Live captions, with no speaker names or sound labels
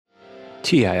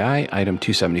TII Item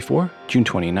 274, June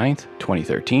 29th,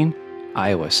 2013,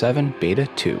 iOS 7 Beta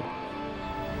 2.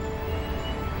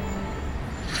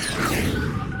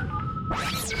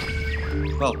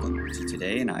 Welcome to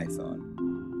Today in iPhone.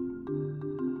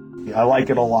 I like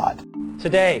it a lot.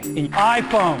 Today in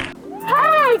iPhone.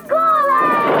 Hey, Google!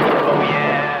 Oh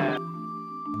yeah!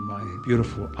 My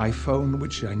beautiful iPhone,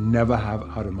 which I never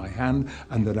have out of my hand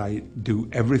and that I do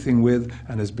everything with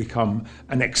and has become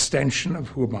an extension of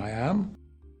who I am.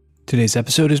 Today's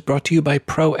episode is brought to you by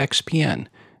ProXPN.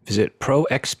 Visit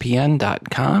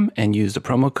proxpn.com and use the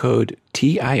promo code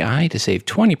TII to save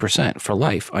 20% for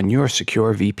life on your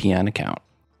secure VPN account.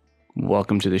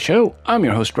 Welcome to the show. I'm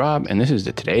your host, Rob, and this is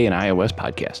the Today in iOS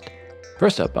podcast.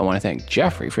 First up, I want to thank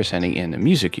Jeffrey for sending in the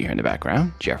music you hear in the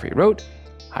background. Jeffrey wrote,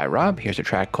 "Hi, Rob. Here's a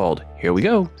track called Here We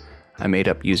Go. I made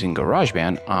up using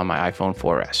GarageBand on my iPhone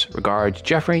 4S. Regards,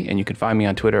 Jeffrey, and you can find me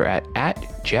on Twitter at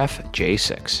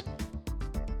JeffJ6.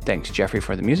 Thanks, Jeffrey,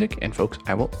 for the music, and folks,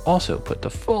 I will also put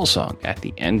the full song at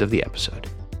the end of the episode.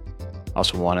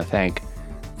 Also want to thank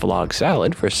Vlog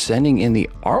Salad for sending in the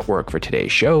artwork for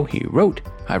today's show. He wrote,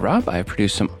 "Hi Rob, I have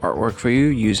produced some artwork for you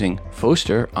using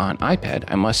Foster on iPad.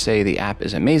 I must say the app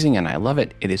is amazing and I love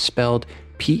it. It is spelled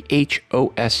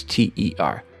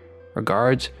P-H-O-S-T-E-R.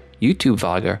 Regards, YouTube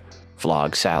vlogger,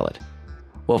 Vlog Salad."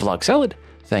 Well, Vlog Salad,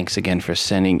 thanks again for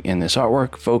sending in this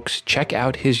artwork. Folks, check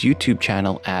out his YouTube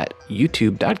channel at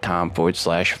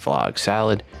youtube.com/Vlog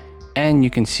Salad. And you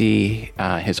can see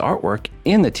his artwork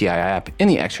in the TII app in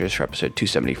the extras for episode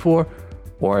 274,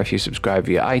 or if you subscribe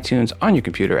via iTunes on your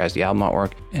computer as the album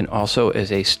artwork, and also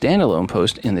as a standalone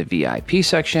post in the VIP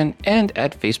section and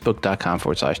at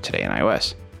facebook.com/Today in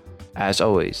iOS. As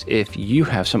always, if you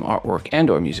have some artwork and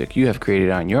or music you have created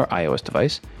on your iOS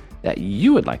device that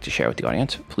you would like to share with the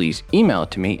audience, please email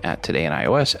it to me at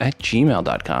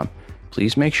todayinios@gmail.com.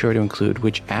 Please make sure to include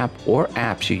which app or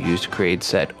apps you use to create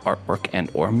said artwork and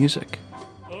or music.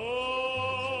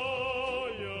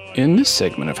 In this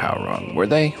segment of How Wrong Were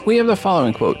They, we have the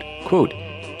following quote,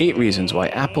 8 reasons why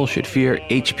Apple should fear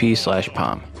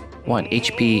HP/Palm. 1.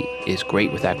 HP is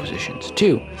great with acquisitions.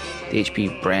 2. The HP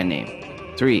brand name.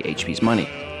 3. HP's money.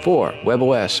 4.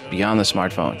 WebOS beyond the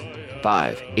smartphone.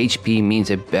 5. HP means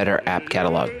a better app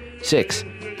catalog. 6.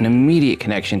 An immediate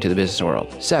connection to the business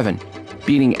world. 7.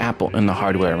 Beating Apple in the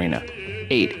hardware arena.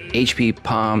 8. HP,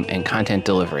 Palm, and content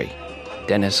delivery.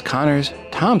 Dennis Connors,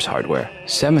 Tom's Hardware,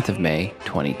 7th of May,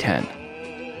 2010.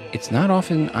 It's not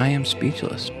often I am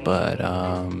speechless, but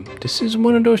this is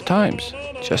one of those times.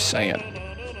 Just saying.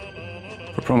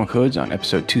 For promo codes on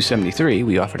episode 273,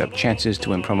 we offered up chances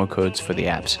to win promo codes for the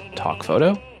apps Talk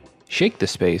Photo, Shake the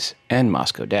Space, and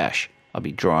Moscow Dash. I'll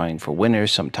be drawing for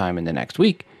winners sometime in the next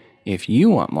week. If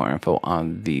you want more info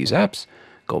on these apps,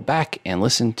 go back and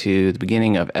listen to the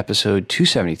beginning of episode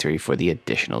 273 for the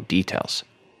additional details.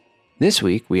 This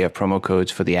week, we have promo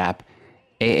codes for the app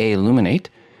AA Illuminate.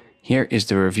 Here is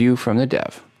the review from the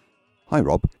dev. Hi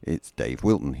Rob, it's Dave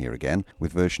Wilton here again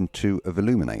with version 2 of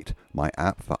Illuminate, my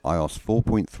app for iOS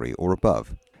 4.3 or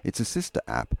above. It's a sister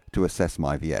app to Assess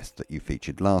My VS that you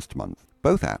featured last month.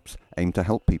 Both apps aim to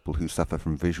help people who suffer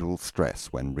from visual stress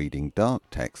when reading dark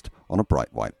text on a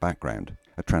bright white background.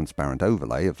 A transparent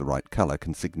overlay of the right colour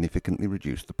can significantly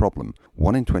reduce the problem.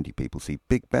 1 in 20 people see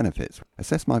big benefits.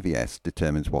 Assess My VS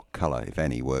determines what colour, if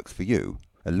any, works for you.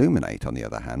 Illuminate, on the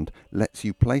other hand, lets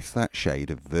you place that shade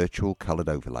of virtual coloured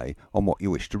overlay on what you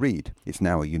wish to read. It's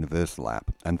now a universal app,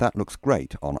 and that looks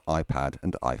great on iPad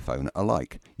and iPhone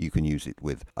alike. You can use it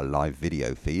with a live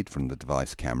video feed from the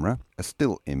device camera, a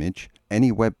still image,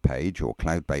 any web page or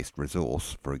cloud-based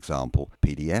resource, for example,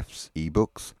 PDFs,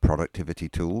 ebooks, productivity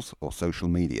tools, or social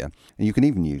media, and you can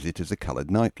even use it as a coloured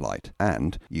nightlight.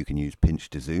 And you can use pinch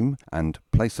to zoom and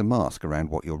place a mask around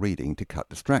what you're reading to cut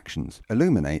distractions.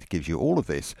 Illuminate gives you all of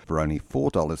this for only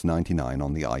 $4.99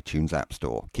 on the iTunes App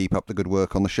Store. Keep up the good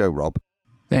work on the show, Rob.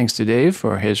 Thanks to Dave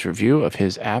for his review of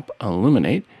his app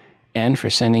Illuminate and for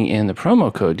sending in the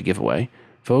promo code to give away.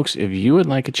 Folks, if you would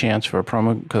like a chance for a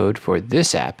promo code for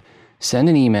this app, send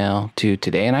an email to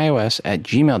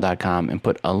todayinios@gmail.com and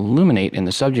put Illuminate in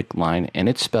the subject line, and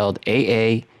it's spelled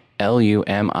AALUMINATE.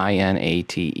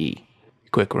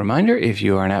 Quick reminder, if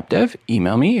you are an app dev,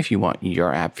 email me if you want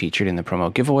your app featured in the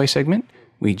promo giveaway segment.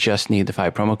 We just need the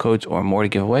 5 promo codes or more to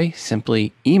give away.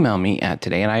 Simply email me at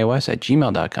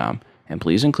todayinios@gmail.com, and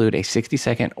please include a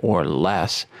 60-second or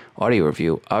less audio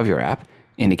review of your app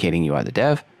indicating you are the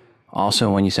dev.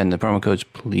 Also, when you send the promo codes,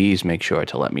 please make sure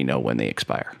to let me know when they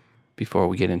expire. Before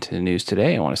we get into the news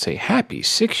today, I want to say happy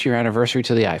 6-year anniversary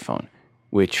to the iPhone,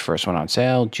 which first went on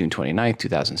sale June 29th,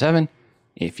 2007.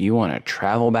 If you want to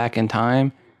travel back in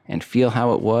time and feel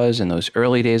how it was in those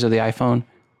early days of the iPhone,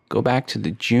 go back to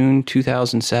the June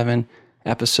 2007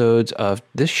 episodes of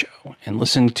this show and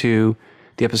listen to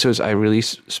the episodes I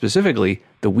released specifically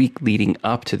the week leading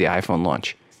up to the iPhone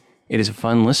launch. It is a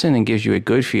fun listen and gives you a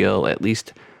good feel, at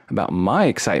least about my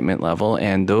excitement level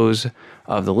and those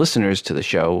of the listeners to the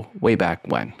show way back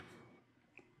when.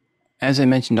 As I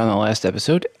mentioned on the last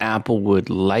episode, Apple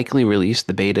would likely release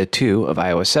the beta 2 of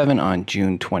iOS 7 on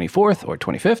June 24th or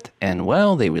 25th, and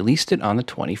well, they released it on the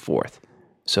 24th.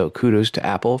 So kudos to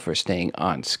Apple for staying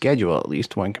on schedule, at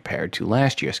least when compared to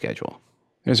last year's schedule.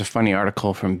 There's a funny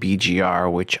article from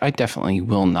BGR, which I definitely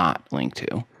will not link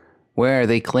to, where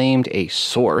they claimed a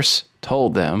source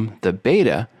told them the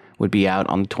beta would be out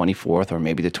on the 24th or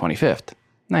maybe the 25th.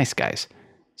 Nice guys.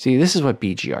 See, this is what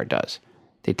BGR does.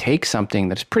 They take something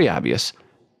that's pretty obvious,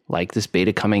 like this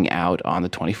beta coming out on the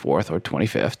 24th or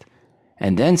 25th,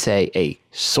 and then say a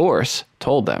source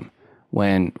told them,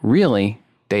 when really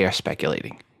they are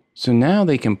speculating. So now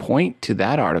they can point to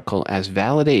that article as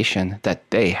validation that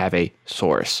they have a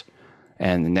source.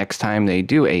 And the next time they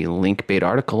do a link-bait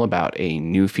article about a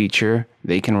new feature,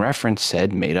 they can reference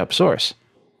said made-up source.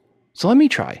 So let me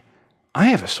try. I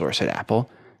have a source at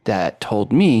Apple that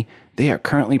told me they are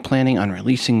currently planning on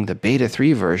releasing the beta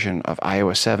 3 version of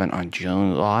iOS 7 on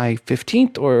July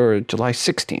 15th or July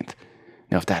 16th.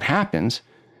 Now, if that happens,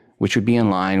 which would be in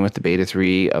line with the beta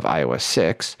 3 of iOS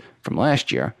 6 from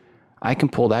last year, I can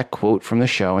pull that quote from the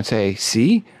show and say,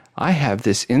 see, I have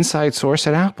this inside source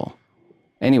at Apple.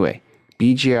 Anyway,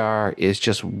 BGR is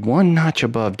just one notch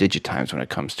above Digitimes when it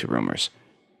comes to rumors,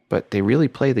 but they really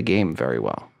play the game very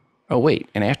well. Oh wait,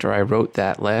 and after I wrote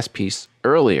that last piece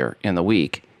earlier in the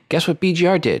week, guess what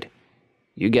BGR did?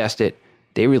 You guessed it,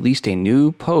 they released a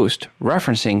new post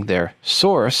referencing their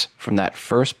source from that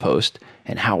first post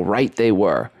and how right they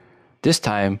were. This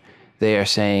time, they are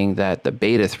saying that the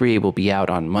beta 3 will be out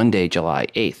on Monday, July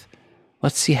 8th.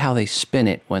 Let's see how they spin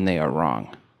it when they are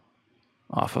wrong.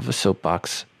 Off of a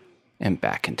soapbox and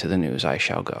back into the news I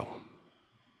shall go.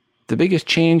 The biggest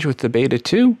change with the beta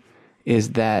 2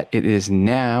 is that it is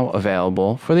now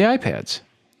available for the iPads.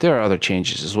 There are other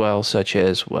changes as well, such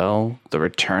as, well, the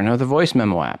return of the voice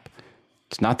memo app.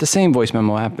 It's not the same voice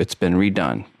memo app, it's been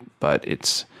redone, but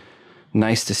it's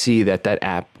nice to see that that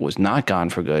app was not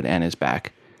gone for good and is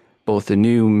back. Both the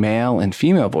new male and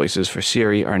female voices for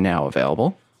Siri are now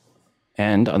available.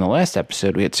 And on the last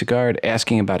episode, we had Sigard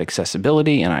asking about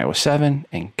accessibility in iOS 7,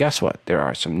 and guess what? There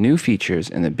are some new features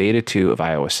in the beta 2 of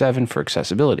iOS 7 for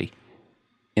accessibility.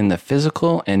 In the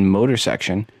physical and motor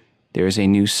section, there is a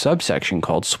new subsection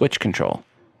called switch control.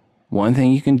 One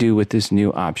thing you can do with this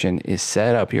new option is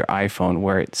set up your iPhone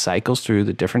where it cycles through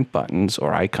the different buttons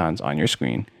or icons on your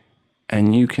screen,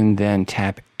 and you can then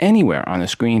tap anywhere on the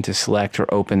screen to select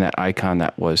or open that icon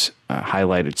that was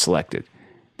highlighted selected.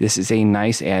 This is a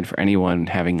nice add for anyone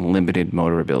having limited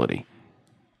motor ability.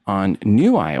 On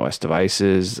new iOS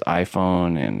devices,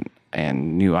 iPhone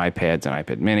and new iPads and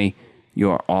iPad mini, you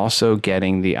are also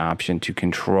getting the option to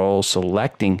control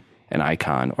selecting an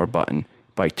icon or button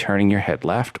by turning your head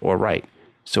left or right,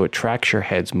 so it tracks your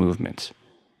head's movements.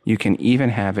 You can even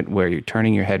have it where you're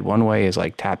turning your head one way is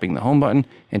like tapping the home button,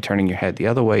 and turning your head the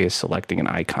other way is selecting an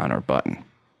icon or button.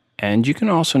 And you can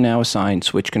also now assign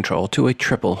switch control to a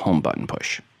triple home button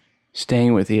push.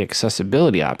 Staying with the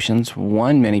accessibility options,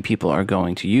 one many people are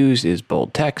going to use is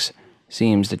bold text.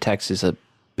 Seems the text is a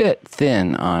bit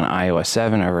thin on iOS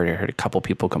 7. I've already heard a couple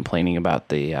people complaining about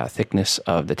the thickness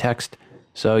of the text,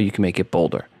 so you can make it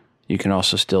bolder. You can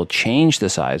also still change the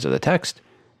size of the text,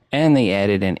 and they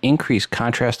added an increased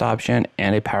contrast option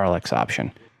and a parallax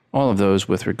option, all of those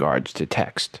with regards to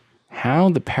text. How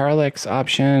the parallax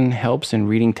option helps in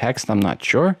reading text, I'm not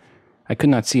sure. I could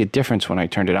not see a difference when I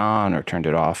turned it on or turned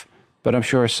it off, but I'm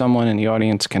sure someone in the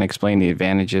audience can explain the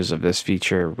advantages of this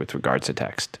feature with regards to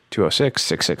text.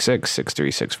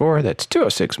 206-666-6364, that's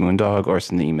 206-Moondog, or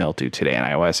send the email to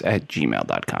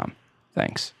todayonios@gmail.com.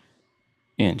 Thanks.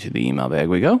 Into the email bag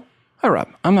we go. Hi Rob,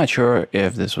 I'm not sure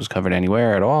if this was covered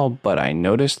anywhere at all, but I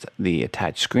noticed the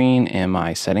attached screen in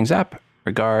my settings app.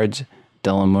 Regards,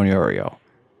 Delamurio.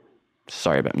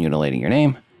 Sorry about mutilating your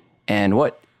name. And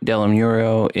what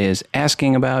Delamurio is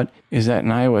asking about is that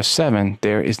in iOS 7,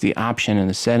 there is the option in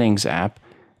the settings app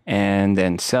and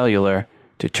then cellular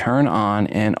to turn on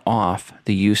and off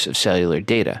the use of cellular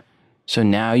data. So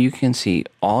now you can see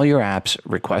all your apps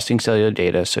requesting cellular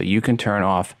data so you can turn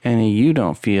off any you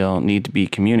don't feel need to be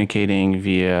communicating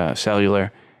via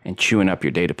cellular and chewing up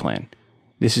your data plan.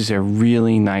 This is a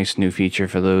really nice new feature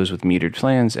for those with metered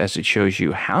plans, as it shows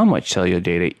you how much cellular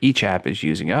data each app is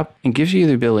using up and gives you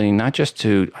the ability not just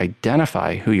to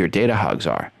identify who your data hogs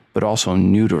are, but also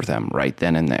neuter them right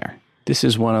then and there. This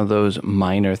is one of those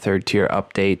minor third-tier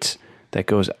updates that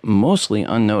goes mostly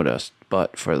unnoticed,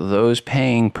 but for those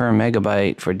paying per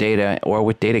megabyte for data or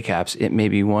with data caps, it may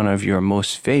be one of your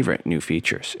most favorite new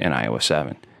features in iOS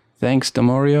 7. Thanks,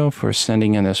 Demorio, for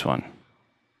sending in this one.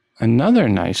 Another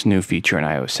nice new feature in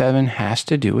iOS 7 has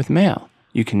to do with mail.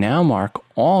 You can now mark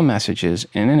all messages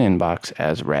in an inbox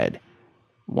as read.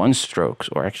 One stroke,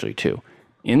 or actually two.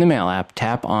 In the Mail app,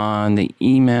 tap on the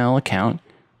email account,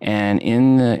 and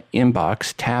in the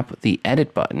inbox, tap the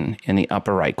Edit button in the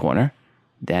upper right corner.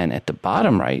 Then at the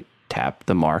bottom right, tap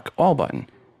the Mark All button.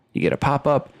 You get a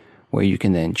pop-up where you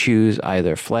can then choose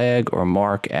either flag or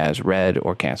mark as read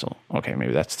or cancel. Okay,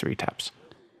 maybe that's 3 taps.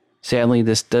 Sadly,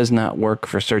 this does not work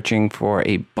for searching for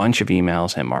a bunch of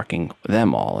emails and marking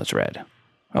them all as read.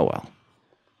 Oh well.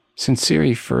 Since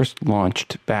Siri first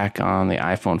launched back on the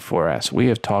iPhone 4S, we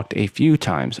have talked a few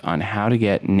times on how to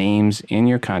get names in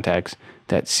your contacts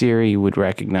that Siri would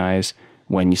recognize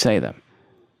when you say them.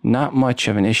 Not much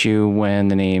of an issue when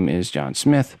the name is John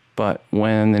Smith, but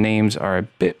when the names are a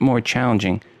bit more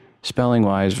challenging,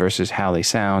 spelling-wise versus how they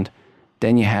sound,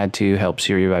 then you had to help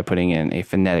Siri by putting in a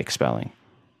phonetic spelling.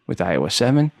 With iOS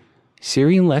 7,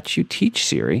 Siri lets you teach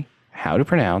Siri how to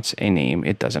pronounce a name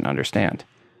it doesn't understand.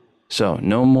 So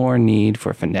no more need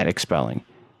for phonetic spelling.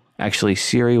 Actually,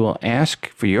 Siri will ask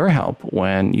for your help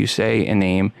when you say a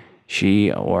name she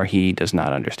or he does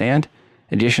not understand.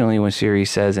 Additionally, when Siri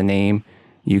says a name,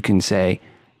 you can say,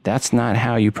 "That's not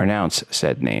how you pronounce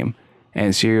said name,"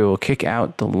 and Siri will kick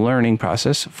out the learning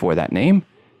process for that name,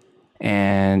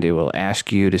 and it will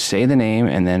ask you to say the name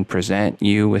and then present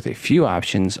you with a few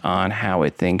options on how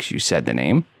it thinks you said the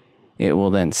name. It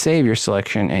will then save your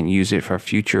selection and use it for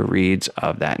future reads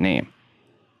of that name.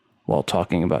 While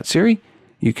talking about Siri,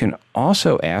 you can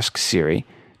also ask Siri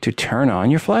to turn on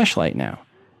your flashlight now,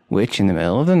 which in the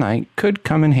middle of the night could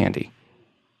come in handy.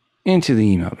 Into the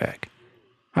email bag.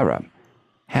 Hi, Rob.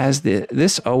 Has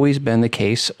this always been the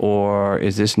case, or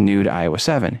is this new to iOS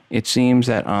 7? It seems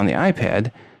that on the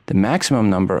iPad, the maximum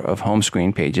number of home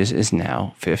screen pages is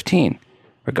now 15.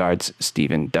 Regards,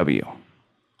 Stephen W.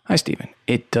 Hi, Stephen.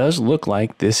 It does look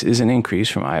like this is an increase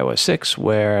from iOS 6,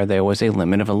 where there was a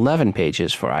limit of 11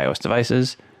 pages for iOS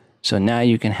devices. So now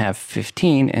you can have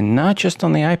 15, and not just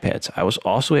on the iPads. I was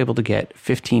also able to get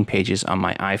 15 pages on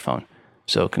my iPhone.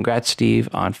 So congrats, Steve,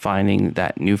 on finding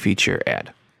that new feature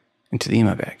ad. Into the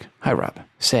email bag. Hi, Rob.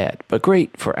 Sad, but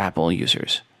great for Apple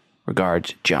users.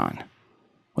 Regards, John.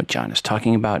 What John is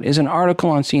talking about is an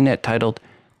article on CNET titled,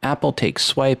 "Apple Takes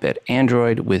Swipe at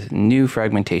Android with New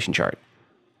Fragmentation Chart."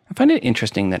 I find it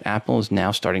interesting that Apple is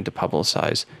now starting to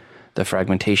publicize the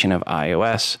fragmentation of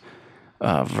iOS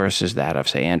versus that of,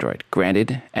 say, Android.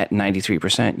 Granted, at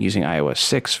 93% using iOS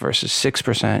 6 versus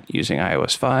 6% using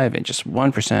iOS 5 and just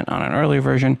 1% on an earlier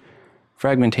version,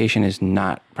 fragmentation is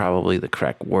not probably the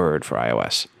correct word for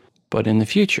iOS. But in the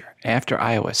future, after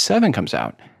iOS 7 comes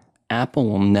out, Apple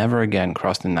will never again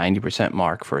cross the 90%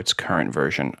 mark for its current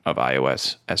version of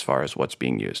iOS as far as what's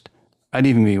being used. I'd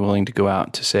even be willing to go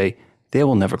out to say they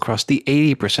will never cross the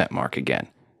 80% mark again.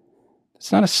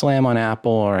 It's not a slam on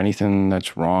Apple or anything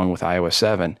that's wrong with iOS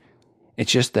 7.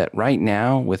 It's just that right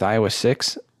now, with iOS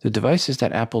 6, the devices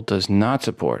that Apple does not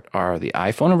support are the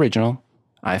iPhone Original,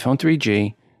 iPhone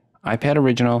 3G, iPad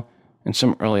Original, and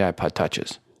some early iPod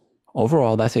Touches.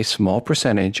 Overall, that's a small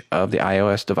percentage of the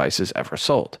iOS devices ever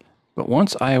sold. But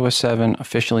once iOS 7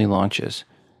 officially launches,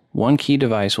 one key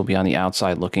device will be on the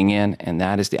outside looking in, and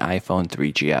that is the iPhone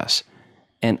 3GS.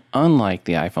 And unlike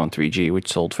the iPhone 3G,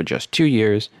 which sold for just 2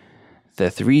 years, the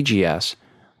 3GS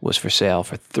was for sale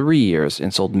for 3 years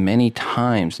and sold many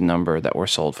times the number that were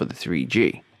sold for the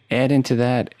 3G. Add into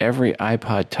that every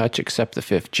iPod Touch except the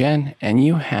 5th gen, and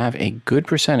you have a good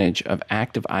percentage of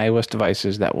active iOS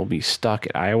devices that will be stuck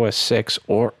at iOS 6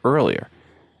 or earlier.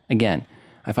 Again,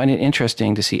 I find it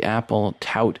interesting to see Apple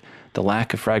tout the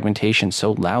lack of fragmentation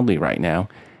so loudly right now,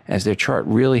 as their chart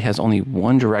really has only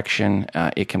one direction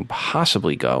it can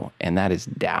possibly go, and that is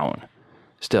down.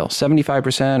 Still,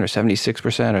 75% or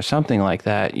 76% or something like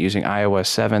that using iOS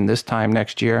 7 this time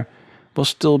next year will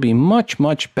still be much,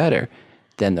 much better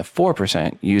than the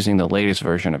 4% using the latest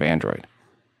version of Android.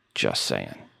 Just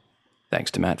saying. Thanks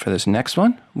to Matt for this next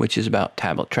one, which is about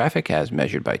tablet traffic as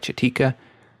measured by Chitika.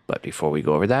 But before we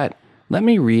go over that, let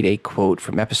me read a quote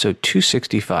from episode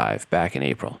 265 back in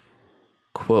April.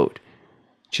 Quote,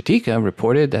 Chitika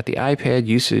reported that the iPad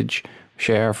usage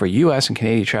share for US and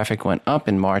Canadian traffic went up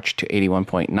in March to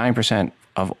 81.9%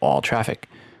 of all traffic.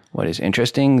 What is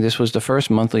interesting, this was the first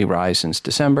monthly rise since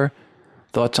December.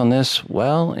 Thoughts on this?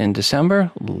 Well, in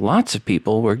December, lots of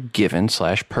people were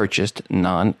given/purchased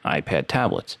non-iPad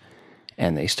tablets,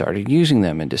 and they started using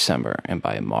them in December. And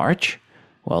by March,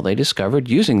 well, they discovered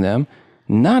using them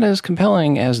not as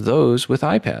compelling as those with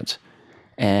iPads.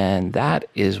 And that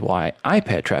is why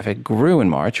iPad traffic grew in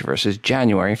March versus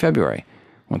January and February,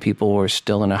 when people were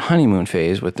still in a honeymoon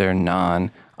phase with their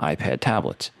non-iPad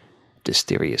tablets. If this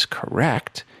theory is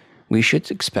correct, we should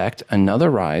expect another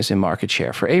rise in market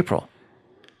share for April.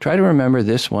 Try to remember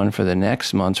this one for the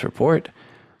next month's report.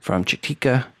 From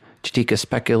Chitika, Chitika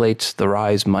speculates the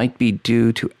rise might be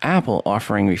due to Apple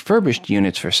offering refurbished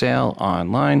units for sale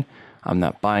online. I'm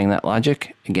not buying that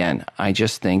logic. Again, I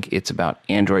just think it's about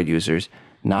Android users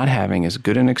not having as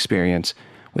good an experience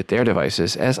with their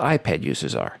devices as iPad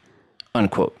users are.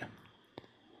 Unquote.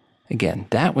 Again,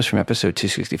 that was from episode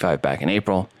 265 back in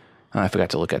April. I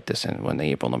forgot to look at this when the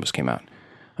April numbers came out.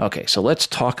 Okay, so let's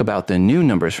talk about the new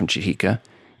numbers from Chitika.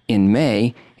 In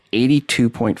May,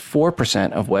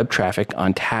 82.4% of web traffic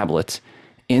on tablets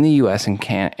in the US and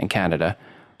Canada,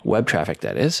 web traffic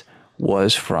that is,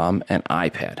 was from an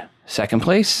iPad. Second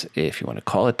place, if you want to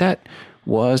call it that,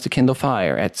 was the Kindle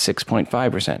Fire at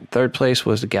 6.5%. Third place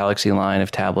was the Galaxy line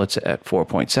of tablets at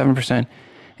 4.7%,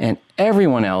 and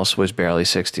everyone else was barely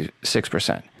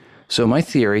 6%. So my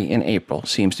theory in April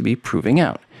seems to be proving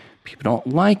out. People don't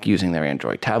like using their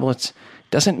Android tablets.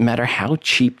 Doesn't matter how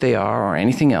cheap they are or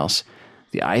anything else.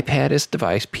 The iPad is the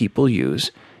device people use,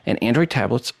 and Android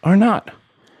tablets are not.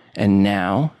 And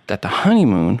now that the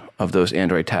honeymoon of those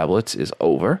Android tablets is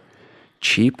over,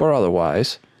 cheap or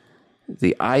otherwise,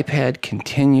 the iPad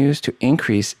continues to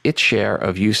increase its share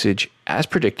of usage as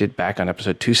predicted back on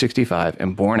episode 265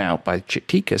 and borne out by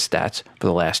Chitika's stats for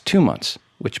the last 2 months,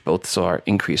 which both saw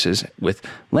increases, with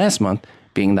last month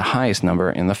being the highest number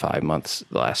in the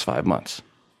last 5 months.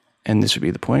 And this would be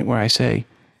the point where I say,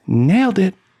 nailed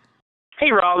it.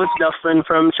 Hey Rob, it's Dustin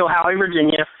from Chilhowie,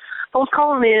 Virginia. I was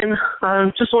calling in,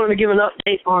 just wanted to give an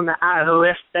update on the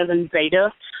iOS 7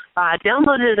 beta. I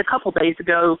downloaded it a couple days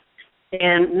ago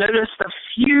and noticed a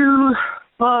few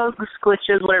bugs,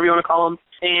 glitches, whatever you want to call them,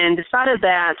 and decided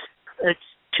that it's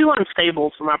too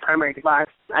unstable for my primary device.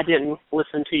 I didn't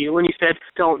listen to you when you said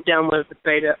don't download the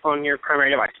beta on your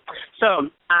primary device. So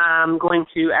I'm going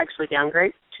to actually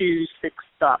downgrade to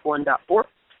 6.1.4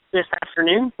 this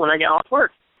afternoon when I get off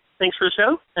work. Thanks for the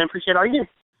show, and appreciate all you do.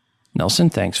 Nelson,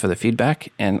 thanks for the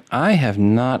feedback. And I have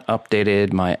not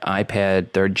updated my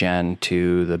iPad 3rd gen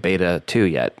to the beta 2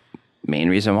 yet. Main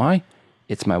reason why?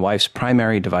 It's my wife's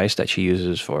primary device that she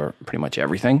uses for pretty much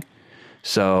everything.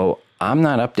 So I'm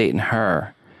not updating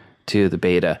her to the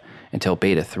beta until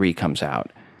beta 3 comes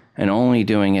out. And only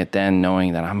doing it then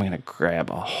knowing that I'm going to grab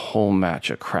a whole match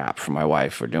of crap from my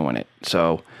wife for doing it.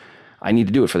 So I need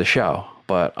to do it for the show.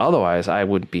 But otherwise, I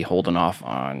would be holding off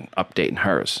on updating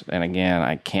hers. And again,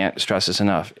 I can't stress this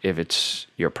enough. If it's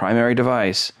your primary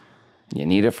device, you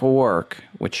need it for work,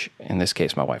 which in this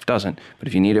case my wife doesn't. But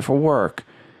if you need it for work,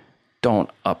 don't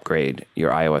upgrade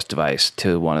your iOS device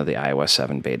to one of the iOS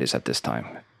 7 betas at this time.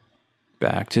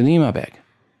 Back to the email bag.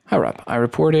 Hi Rob, I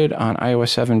reported on iOS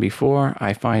 7 before.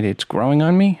 I find it's growing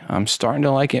on me. I'm starting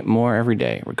to like it more every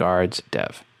day. Regards,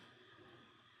 Dev.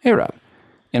 Hey Rob.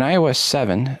 In iOS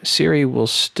 7, Siri will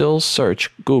still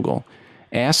search Google.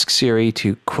 Ask Siri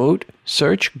to, quote,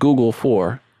 search Google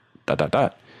for, ...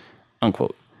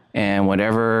 unquote. And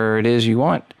whatever it is you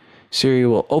want, Siri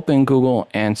will open Google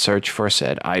and search for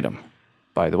said item.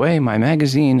 By the way, my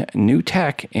magazine, New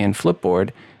Tech in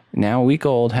Flipboard, now a week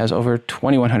old, has over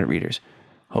 2,100 readers.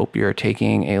 Hope you're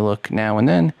taking a look now and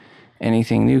then.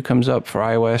 Anything new comes up for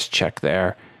iOS, check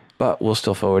there. But we'll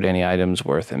still forward any items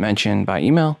worth a mention by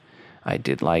email. I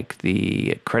did like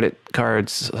the credit card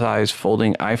size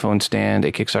folding iPhone stand,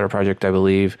 a Kickstarter project, I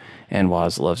believe, and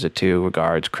Woz loves it too.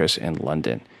 Regards, Chris in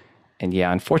London. And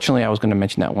yeah, unfortunately, I was going to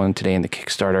mention that one today in the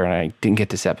Kickstarter, and I didn't get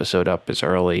this episode up as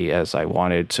early as I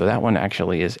wanted. So that one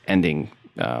actually is ending.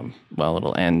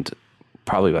 It'll end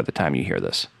probably by the time you hear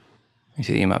this. You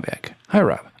see the email back. Hi,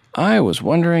 Rob. I was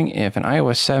wondering if in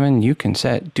iOS 7 you can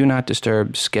set Do Not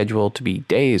Disturb schedule to be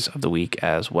days of the week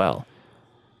as well.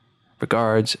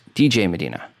 Regards, DJ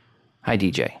Medina. Hi,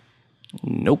 DJ.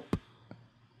 Nope.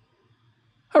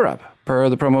 Hi, Rob. Per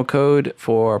the promo code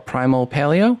for Primal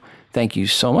Paleo, thank you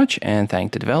so much, and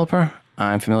thank the developer.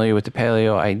 I'm familiar with the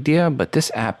paleo idea, but this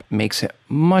app makes it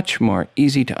much more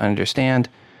easy to understand.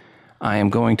 I am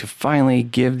going to finally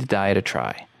give the diet a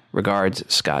try. Regards,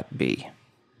 Scott B.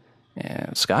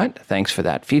 And Scott, thanks for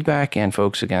that feedback. And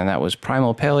folks, again, that was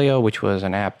Primal Paleo, which was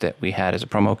an app that we had as a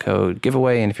promo code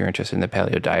giveaway. And if you're interested in the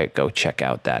paleo diet, go check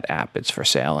out that app. It's for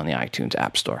sale in the iTunes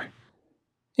App Store.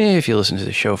 If you listen to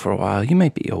the show for a while, you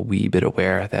might be a wee bit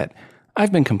aware that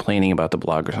I've been complaining about the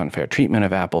bloggers' unfair treatment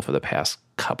of Apple for the past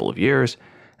couple of years,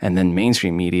 and then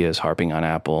mainstream media is harping on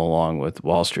Apple along with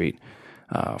Wall Street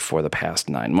for the past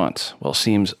 9 months. Well,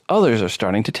 seems others are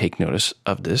starting to take notice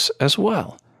of this as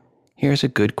well. Here's a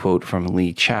good quote from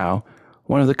Lee Chow,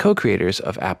 one of the co-creators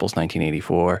of Apple's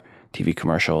 1984 TV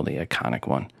commercial, the iconic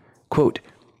one. Quote,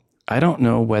 "I don't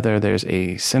know whether there's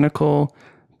a cynical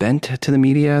bent to the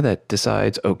media that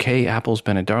decides, okay, Apple's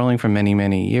been a darling for many,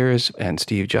 many years, and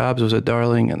Steve Jobs was a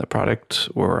darling, and the products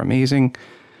were amazing.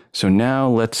 So now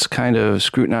let's kind of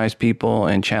scrutinize people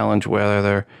and challenge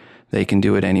whether they can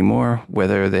do it anymore,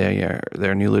 whether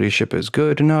their new leadership is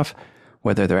good enough,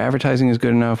 whether their advertising is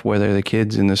good enough, whether the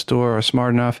kids in the store are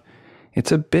smart enough."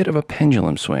 It's a bit of a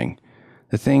pendulum swing.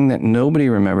 The thing that nobody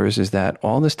remembers is that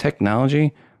all this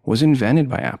technology was invented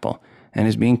by Apple and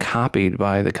is being copied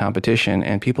by the competition,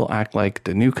 and people act like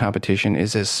the new competition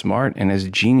is as smart and as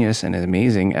genius and as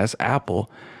amazing as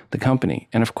Apple, the company.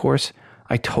 And of course,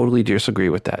 I totally disagree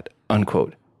with that,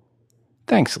 unquote.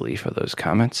 Thanks, Lee, for those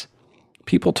comments.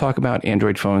 People talk about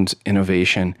Android phones'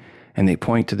 innovation, and they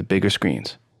point to the bigger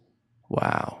screens.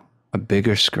 Wow, a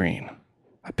bigger screen.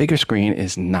 A bigger screen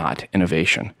is not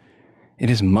innovation. It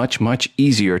is much, much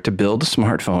easier to build a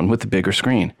smartphone with a bigger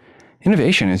screen.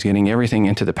 Innovation is getting everything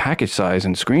into the package size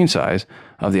and screen size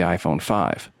of the iPhone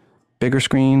 5. Bigger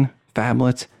screen,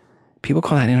 phablets, people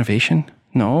call that innovation?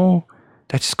 No,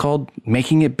 that's called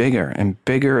making it bigger, and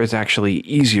bigger is actually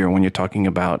easier when you're talking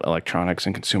about electronics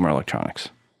and consumer electronics.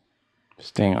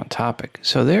 Staying on topic,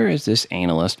 so there is this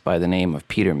analyst by the name of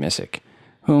Peter Missick,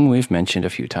 whom we've mentioned a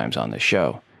few times on this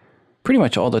show. Pretty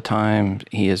much all the time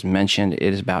he is mentioned, it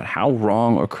is about how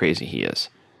wrong or crazy he is.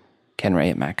 Ken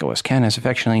Ray at macOS Ken has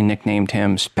affectionately nicknamed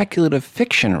him speculative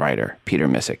fiction writer Peter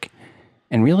Missick.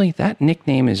 And really, that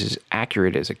nickname is as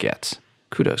accurate as it gets.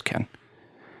 Kudos, Ken.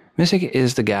 Missick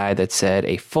is the guy that said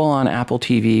a full-on Apple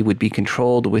TV would be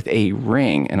controlled with a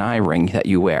ring, an eye ring that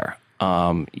you wear.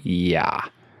 Yeah.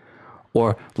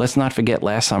 Or let's not forget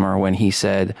last summer when he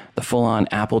said the full-on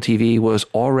Apple TV was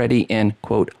already in,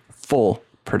 quote, full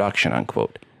production,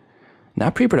 unquote.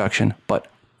 Not pre-production, but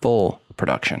full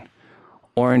production.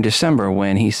 Or in December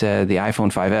when he said the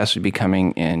iPhone 5S would be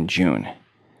coming in June.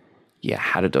 Yeah,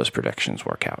 how did those predictions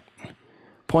work out?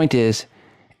 Point is,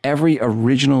 every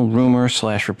original rumor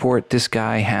 / report this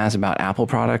guy has about Apple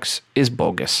products is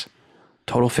bogus.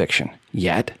 Total fiction.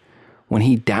 Yet, when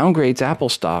he downgrades Apple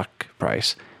stock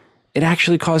price, it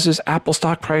actually causes Apple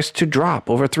stock price to drop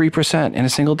over 3% in a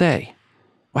single day.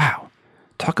 Wow.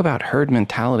 Talk about herd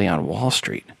mentality on Wall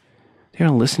Street. They're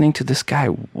listening to this guy.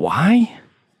 Why?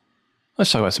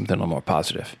 Let's talk about something a little more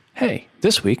positive. Hey,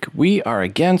 this week we are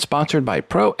again sponsored by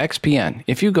ProXPN.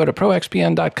 If you go to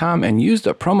proxpn.com and use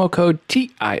the promo code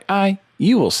TII,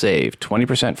 you will save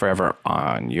 20% forever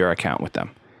on your account with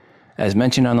them. As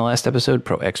mentioned on the last episode,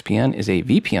 ProXPN is a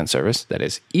VPN service that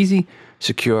is easy,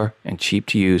 secure, and cheap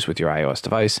to use with your iOS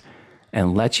device,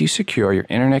 and lets you secure your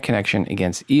internet connection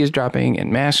against eavesdropping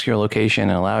and masks your location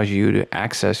and allows you to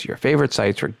access your favorite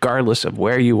sites regardless of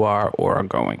where you are or are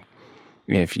going.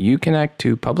 If you connect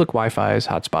to public Wi-Fi's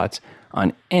hotspots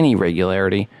on any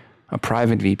regularity, a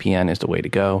private VPN is the way to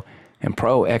go, and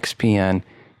ProXPN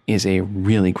is a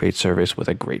really great service with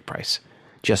a great price.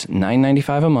 Just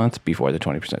 $9.95 a month before the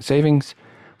 20% savings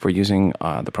for using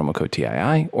the promo code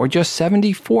TII, or just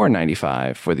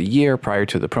 $74.95 for the year prior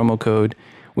to the promo code,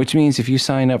 which means if you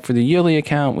sign up for the yearly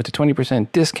account with a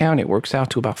 20% discount, it works out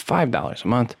to about $5 a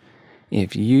month.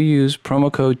 If you use promo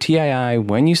code TII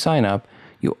when you sign up,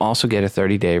 you also get a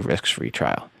 30-day risk-free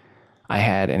trial. I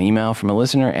had an email from a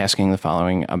listener asking the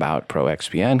following about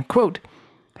ProXPN. Quote,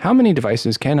 "How many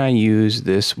devices can I use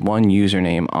this one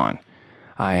username on?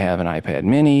 I have an iPad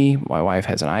mini, my wife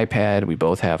has an iPad, we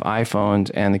both have iPhones,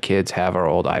 and the kids have our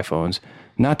old iPhones,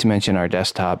 not to mention our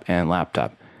desktop and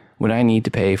laptop. Would I need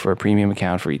to pay for a premium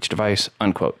account for each device?"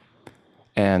 Unquote.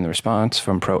 And the response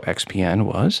from ProXPN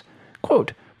was,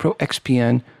 quote,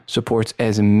 "ProXPN supports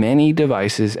as many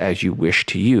devices as you wish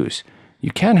to use.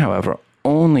 You can, however,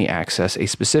 only access a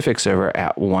specific server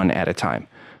at one at a time.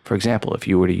 For example, if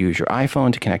you were to use your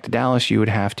iPhone to connect to Dallas, you would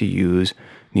have to use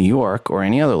New York or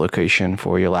any other location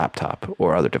for your laptop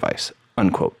or other device,"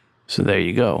 unquote. So there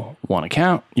you go. One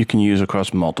account you can use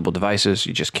across multiple devices.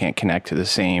 You just can't connect to the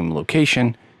same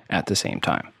location at the same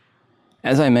time.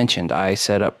 As I mentioned, I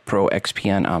set up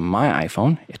ProXPN on my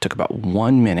iPhone. It took about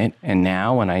 1 minute, and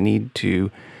now when I need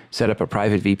to set up a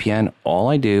private VPN, all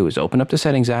I do is open up the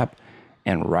settings app,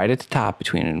 and right at the top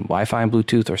between Wi-Fi and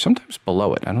Bluetooth, or sometimes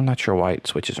below it, I'm not sure why it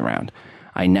switches around,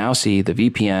 I now see the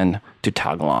VPN to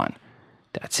toggle on.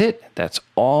 That's it. That's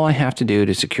all I have to do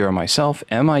to secure myself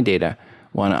and my data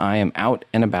when I am out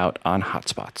and about on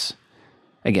hotspots.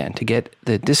 Again, to get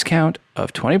the discount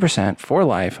of 20% for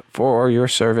life for your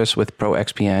service with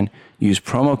ProXPN, use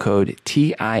promo code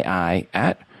TII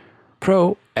at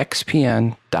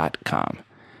proxpn.com.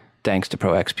 Thanks to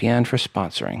ProXPN for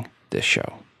sponsoring this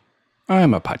show.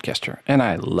 I'm a podcaster, and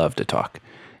I love to talk.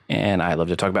 And I love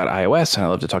to talk about iOS, and I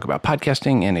love to talk about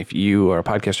podcasting. And if you are a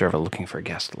podcaster ever looking for a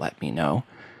guest, let me know.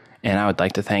 And I would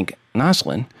like to thank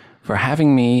Noslin for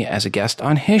having me as a guest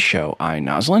on his show,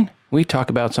 iNoslin. We talk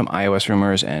about some iOS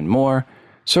rumors and more.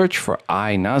 Search for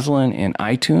iNoslin in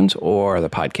iTunes or the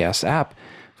podcast app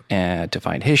to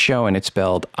find his show, and it's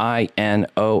spelled INOSLEN.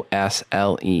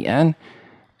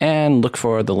 And look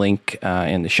for the link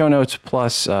in the show notes.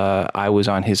 Plus, I was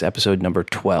on his episode number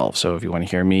 12. So if you want to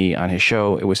hear me on his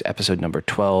show, it was episode number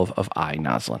 12 of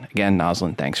iNoslin. Again,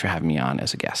 Noslin, thanks for having me on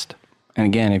as a guest. And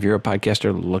again, if you're a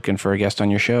podcaster looking for a guest on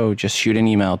your show, just shoot an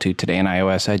email to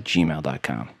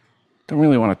todayinios@gmail.com. Don't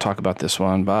really want to talk about this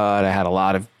one, but I had a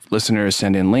lot of listeners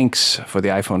send in links for the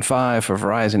iPhone 5 for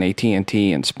Verizon,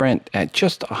 AT&T, and Sprint at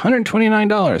just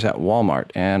 $129 at Walmart.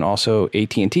 And also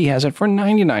AT&T has it for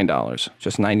 $99,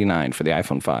 just $99 for the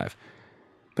iPhone 5.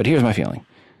 But here's my feeling.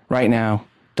 Right now,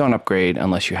 don't upgrade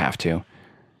unless you have to.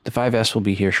 The 5S will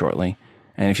be here shortly.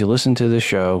 And if you listen to this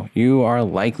show, you are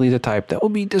likely the type that will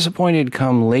be disappointed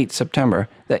come late September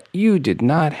that you did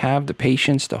not have the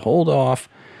patience to hold off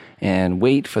and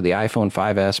wait for the iPhone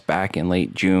 5S back in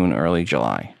late June, early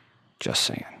July. Just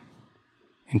saying.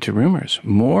 Into rumors.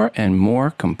 More and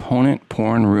more component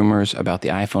porn rumors about the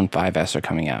iPhone 5S are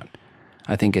coming out.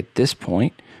 I think at this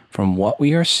point, from what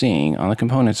we are seeing on the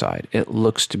component side, it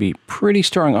looks to be pretty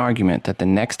strong argument that the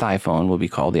next iPhone will be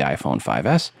called the iPhone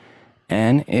 5S,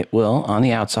 and it will, on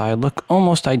the outside, look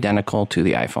almost identical to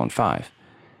the iPhone 5,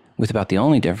 with about the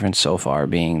only difference so far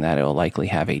being that it will likely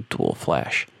have a dual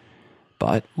flash.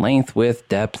 But length, width,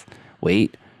 depth,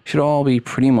 weight should all be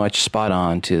pretty much spot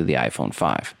on to the iPhone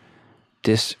 5.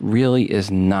 This really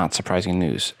is not surprising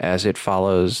news, as it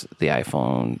follows the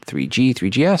iPhone 3G,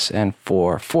 3GS, and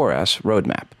 4S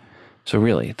roadmap. So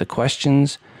really, the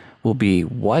questions will be,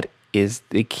 what is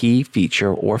the key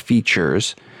feature or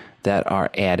features that are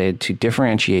added to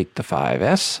differentiate the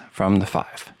 5S from the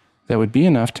 5? That would be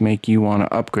enough to make you want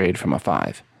to upgrade from a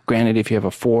 5. Granted, if you have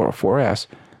a 4 or 4S,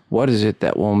 what is it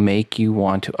that will make you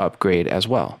want to upgrade as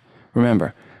well?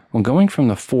 Remember, when going from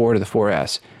the 4 to the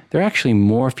 4S, there are actually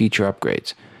more feature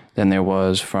upgrades than there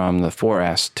was from the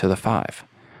 4S to the 5.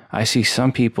 I see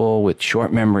some people with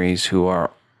short memories who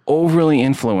are overly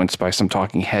influenced by some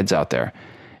talking heads out there,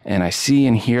 and I see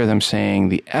and hear them saying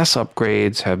the S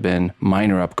upgrades have been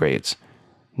minor upgrades.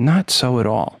 Not so at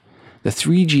all. The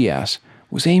 3GS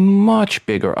was a much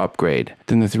bigger upgrade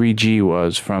than the 3G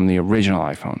was from the original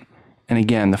iPhone. And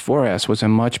again, the 4S was a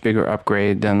much bigger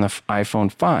upgrade than the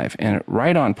iPhone 5, and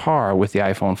right on par with the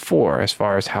iPhone 4 as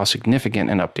far as how significant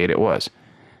an update it was.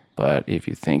 But if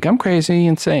you think I'm crazy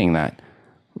in saying that,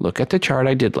 look at the chart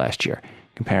I did last year,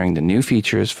 comparing the new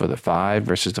features for the 5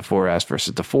 versus the 4S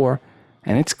versus the 4,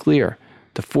 and it's clear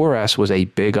the 4S was a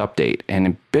big update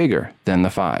and bigger than the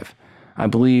 5. I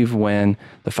believe when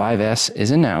the 5S is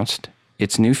announced,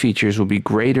 its new features will be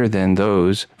greater than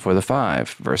those for the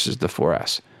 5 versus the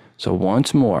 4S. So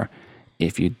once more,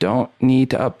 if you don't need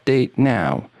to update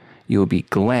now, you'll be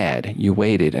glad you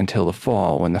waited until the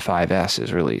fall when the 5S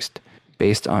is released.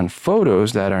 Based on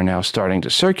photos that are now starting to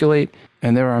circulate,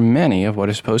 and there are many of what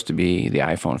is supposed to be the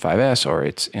iPhone 5S or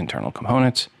its internal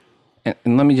components. And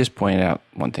let me just point out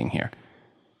one thing here.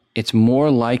 It's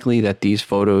more likely that these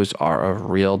photos are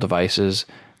of real devices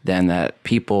than that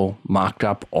people mocked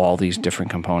up all these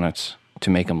different components to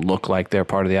make them look like they're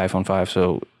part of the iPhone 5.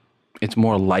 So it's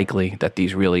more likely that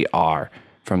these really are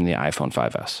from the iPhone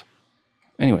 5S.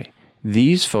 Anyway,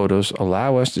 these photos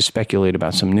allow us to speculate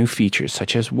about some new features,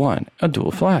 such as one, a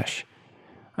dual flash.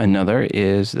 Another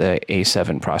is the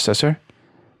A7 processor,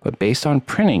 but based on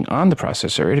printing on the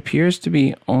processor, it appears to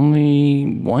be only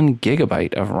 1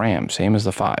 gigabyte of RAM, same as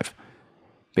the 5.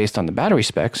 Based on the battery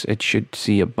specs, it should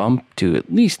see a bump to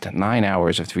at least 9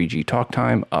 hours of 3G talk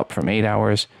time, up from 8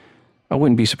 hours. I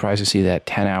wouldn't be surprised to see that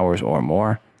 10 hours or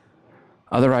more.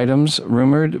 Other items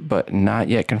rumored but not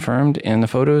yet confirmed in the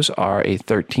photos are a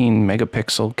 13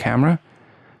 megapixel camera,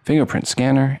 fingerprint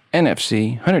scanner,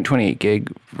 NFC, 128 gig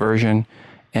version,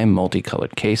 and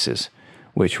multicolored cases,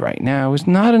 which right now is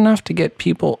not enough to get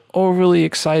people overly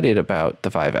excited about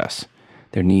the 5S.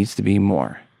 There needs to be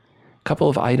more. A couple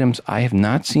of items I have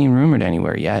not seen rumored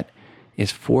anywhere yet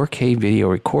is 4K video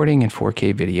recording and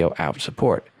 4K video out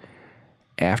support.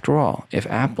 after all, if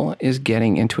Apple is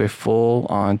getting into a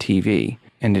full-on TV,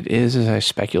 and it is, as I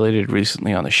speculated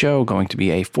recently on the show, going to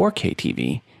be a 4K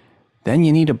TV, then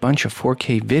you need a bunch of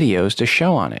 4K videos to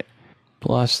show on it.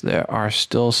 Plus, there are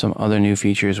still some other new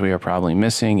features we are probably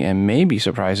missing and maybe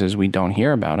surprises we don't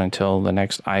hear about until the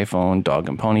next iPhone Dog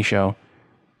and Pony show.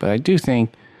 But I do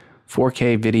think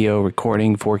 4K video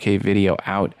recording, 4K video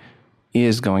out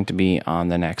is going to be on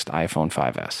the next iPhone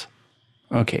 5S.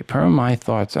 Okay, per my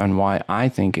thoughts on why I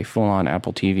think a full-on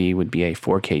Apple TV would be a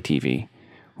 4K TV.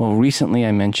 Well, recently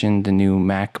I mentioned the new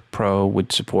Mac Pro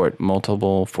would support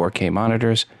multiple 4K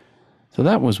monitors, so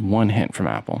that was one hint from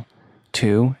Apple.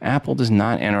 2, Apple does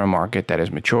not enter a market that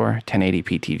is mature.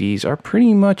 1080p TVs are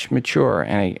pretty much mature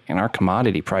and are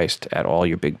commodity priced at all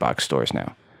your big box stores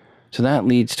now. So that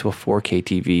leads to a 4K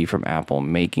TV from Apple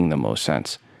making the most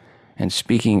sense. And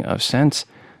speaking of sense,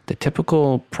 the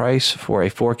typical price for a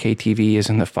 4K TV is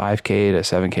in the 5K to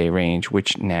 7K range,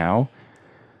 which now,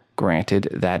 granted,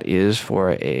 that is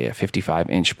for a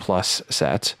 55-inch plus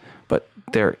sets, but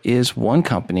there is one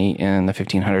company in the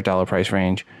 $1,500 price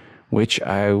range, which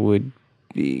I would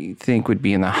think would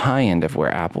be in the high end of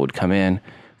where Apple would come in.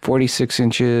 46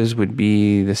 inches would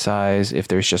be the size if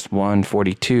there's just one,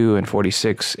 42 and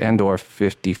 46 and or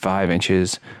 55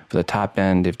 inches for the top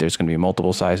end if there's going to be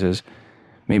multiple sizes.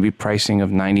 Maybe pricing of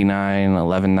 $99,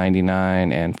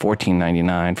 $11.99, and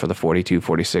 $14.99 for the 42,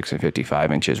 46, and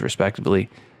 55 inches respectively.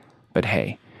 But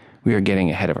hey, we are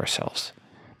getting ahead of ourselves.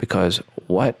 Because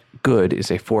what good is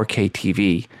a 4K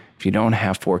TV if you don't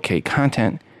have 4K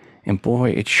content? And boy,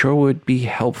 it sure would be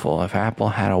helpful if Apple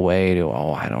had a way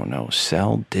to,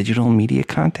 sell digital media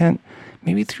content.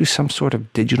 Maybe through some sort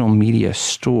of digital media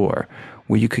store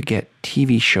where you could get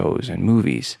TV shows and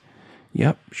movies.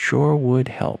 Yep, sure would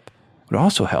help. It would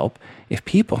also help if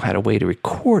people had a way to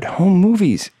record home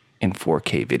movies in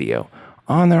 4K video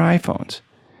on their iPhones.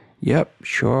 Yep,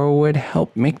 sure would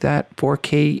help make that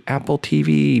 4K Apple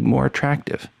TV more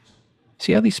attractive.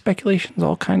 See how these speculations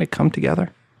all kind of come together?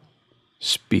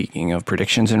 Speaking of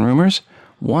predictions and rumors,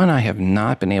 one I have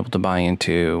not been able to buy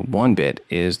into one bit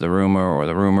is the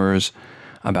rumors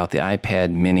about the iPad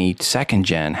mini 2nd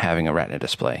gen having a Retina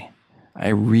display. I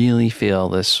really feel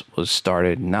this was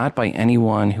started not by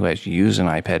anyone who has used an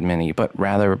iPad mini, but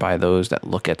rather by those that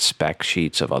look at spec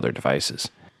sheets of other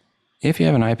devices. If you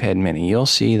have an iPad mini, you'll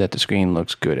see that the screen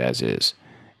looks good as is.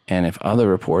 And if other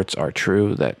reports are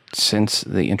true that since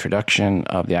the introduction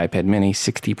of the iPad mini,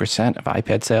 60% of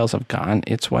iPad sales have gone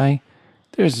its way,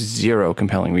 there's zero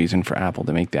compelling reason for Apple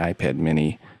to make the iPad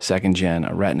mini 2nd gen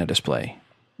a Retina display.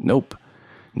 Nope.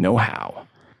 No how.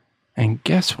 And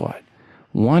guess what?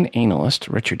 One analyst,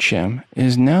 Richard Shim,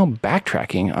 is now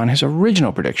backtracking on his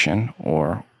original prediction,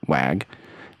 or WAG,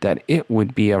 that it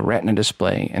would be a Retina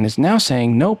display, and is now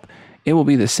saying, nope, it will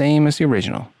be the same as the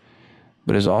original.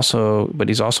 But he's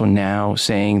also now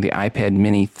saying the iPad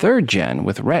mini 3rd gen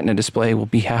with Retina display will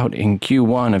be out in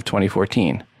Q1 of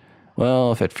 2014.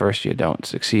 Well, if at first you don't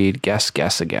succeed,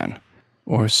 guess again.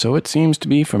 Or so it seems to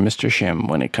be for Mr. Shim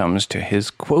when it comes to his,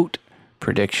 quote,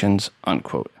 predictions,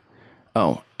 unquote.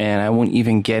 Oh, and I won't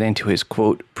even get into his,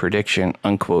 quote, prediction,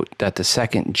 unquote, that the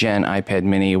 2nd gen iPad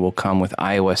mini will come with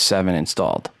iOS 7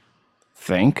 installed.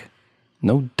 Think?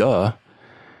 No duh.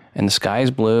 And the sky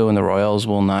is blue and the Royals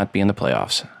will not be in the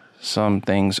playoffs. Some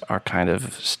things are kind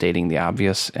of stating the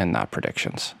obvious and not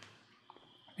predictions.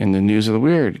 In the news of the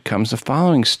weird comes the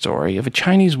following story of a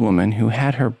Chinese woman who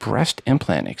had her breast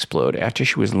implant explode after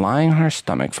she was lying on her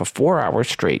stomach for 4 hours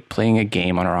straight playing a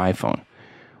game on her iPhone.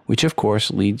 Which of course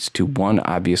leads to one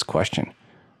obvious question.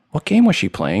 What game was she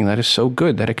playing that is so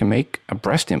good that it can make a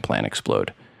breast implant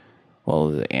explode? Well,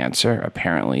 the answer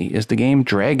apparently is the game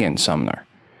Dragon Summoner.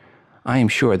 I am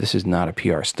sure this is not a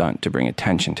PR stunt to bring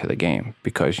attention to the game,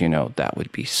 because, that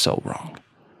would be so wrong.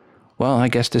 Well, I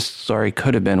guess this story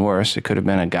could have been worse. It could have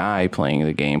been a guy playing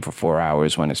the game for 4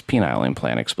 hours when his penile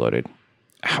implant exploded.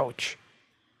 Ouch.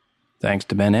 Thanks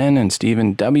to Ben N. and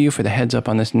Stephen W. for the heads up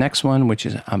on this next one, which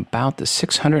is about the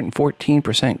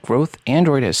 614% growth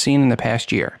Android has seen in the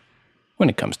past year. When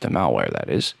it comes to malware, that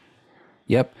is.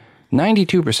 Yep,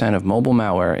 92% of mobile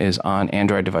malware is on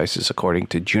Android devices according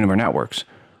to Juniper Networks,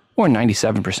 or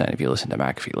 97% if you listen to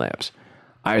McAfee Labs.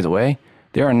 Either way,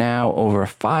 there are now over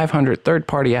 500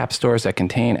 third-party app stores that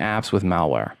contain apps with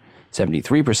malware.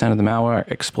 73% of the malware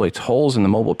exploits holes in the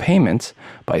mobile payments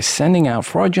by sending out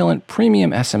fraudulent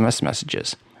premium SMS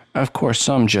messages. Of course,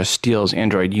 some just steals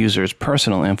Android users'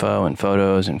 personal info and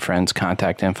photos and friends'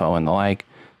 contact info and the like.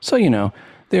 So,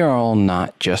 they are all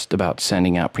not just about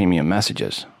sending out premium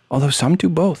messages, although some do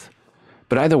both.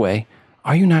 But either way,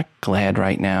 are you not glad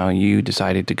right now you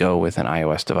decided to go with an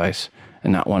iOS device?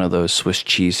 and not one of those Swiss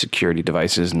cheese security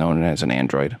devices known as an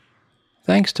Android.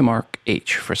 Thanks to Mark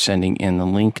H. for sending in the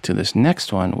link to this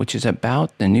next one, which is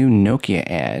about the new Nokia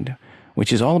ad,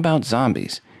 which is all about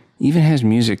zombies. Even has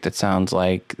music that sounds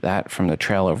like that from the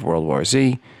trailer of World War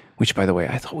Z, which, by the way,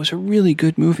 I thought was a really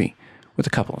good movie, with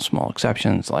a couple of small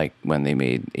exceptions, like when they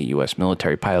made a U.S.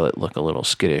 military pilot look a little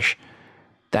skittish.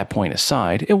 That point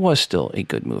aside, it was still a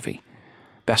good movie.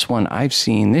 Best one I've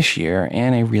seen this year,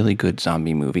 and a really good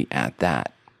zombie movie at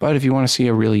that. But if you want to see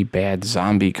a really bad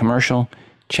zombie commercial,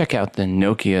 check out the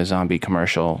Nokia zombie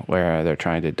commercial where they're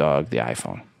trying to dog the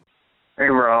iPhone. Hey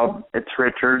Rob, it's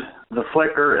Richard. The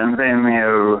Flickr and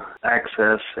Vimeo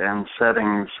access and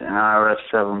settings in iOS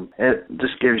 7, it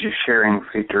just gives you sharing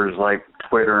features like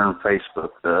Twitter and Facebook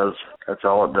does. That's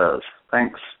all it does.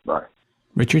 Thanks. Bye.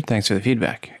 Richard, thanks for the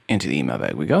feedback. Into the email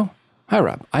bag we go. Hi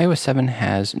Rob, iOS 7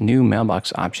 has new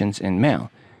mailbox options in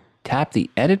Mail. Tap the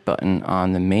Edit button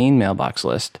on the main mailbox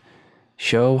list.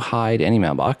 Show Hide Any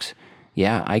Mailbox.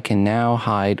 Yeah, I can now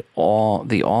hide all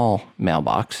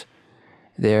mailbox.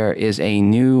 There is a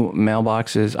new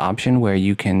mailboxes option where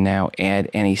you can now add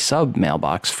any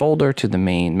sub-mailbox folder to the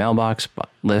main mailbox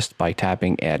list by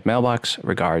tapping Add Mailbox.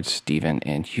 Regards, Stephen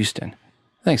in Houston.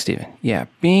 Thanks, Stephen. Yeah,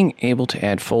 being able to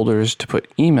add folders to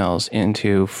put emails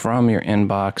into from your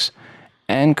inbox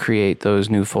and create those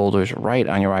new folders right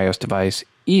on your iOS device,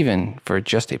 even for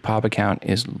just a pop account,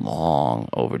 is long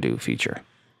overdue feature.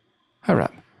 Hi,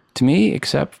 Rob. To me,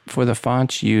 except for the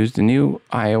fonts used, the new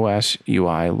iOS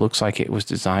UI looks like it was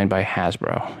designed by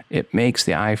Hasbro. It makes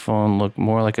the iPhone look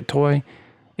more like a toy.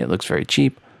 It looks very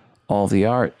cheap. All the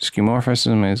art,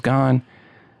 skeuomorphism is gone.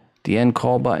 The end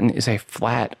call button is a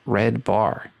flat red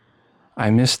bar.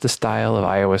 I miss the style of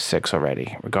iOS 6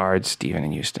 already. Regards, Stephen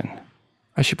in Houston.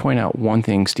 I should point out one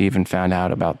thing Stephen found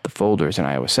out about the folders in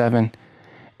iOS 7,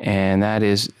 and that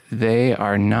is they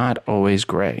are not always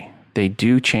gray. They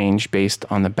do change based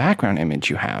on the background image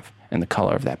you have and the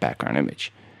color of that background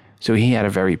image. So he had a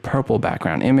very purple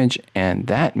background image, and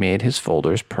that made his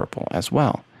folders purple as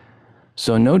well.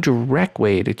 So no direct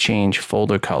way to change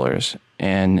folder colors,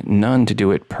 and none to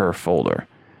do it per folder.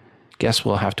 Guess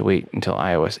we'll have to wait until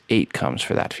iOS 8 comes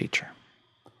for that feature.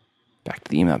 Back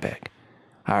to the email bag.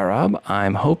 Hi Rob,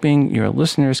 I'm hoping your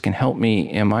listeners can help me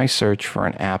in my search for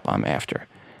an app I'm after.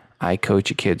 I coach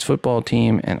a kids' football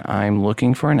team, and I'm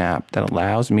looking for an app that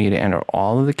allows me to enter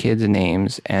all of the kids'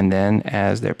 names, and then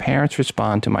as their parents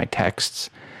respond to my texts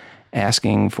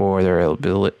asking for their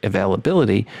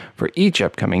availability for each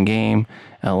upcoming game,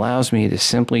 it allows me to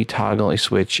simply toggle a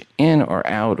switch in or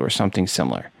out or something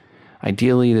similar.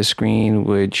 Ideally, the screen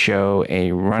would show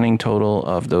a running total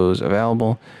of those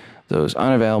available, those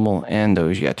unavailable, and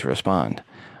those yet to respond.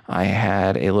 I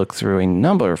had a look through a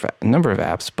number of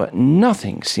apps, but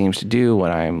nothing seems to do what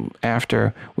I'm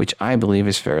after, which I believe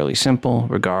is fairly simple.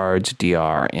 Regards,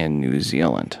 DR in New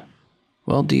Zealand.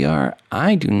 Well, DR,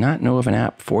 I do not know of an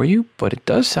app for you, but it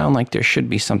does sound like there should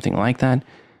be something like that.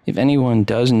 If anyone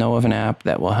does know of an app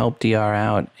that will help DR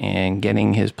out and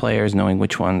getting his players knowing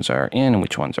which ones are in and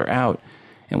which ones are out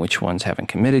and which ones haven't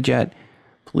committed yet,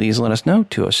 please let us know,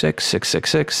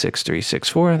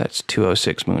 206-666-6364, that's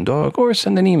 206-MOONDOG, or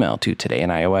send an email to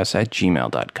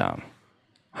todayinios@gmail.com.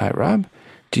 Hi, Rob.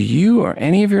 Do you or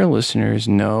any of your listeners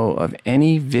know of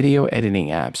any video editing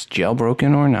apps,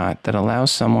 jailbroken or not, that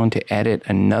allows someone to edit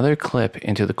another clip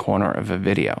into the corner of a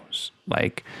video,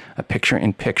 like a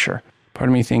picture-in-picture? Part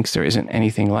of me thinks there isn't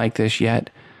anything like this yet.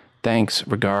 Thanks.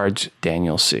 Regards,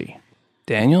 Daniel C.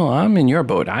 Daniel, I'm in your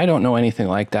boat. I don't know anything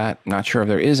like that. Not sure if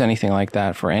there is anything like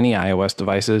that for any iOS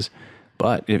devices,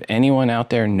 but if anyone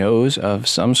out there knows of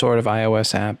some sort of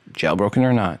iOS app, jailbroken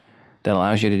or not, that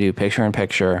allows you to do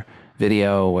picture-in-picture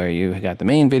video where you got the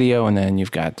main video and then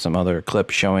you've got some other clip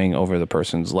showing over the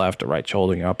person's left or right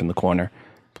shoulder up in the corner,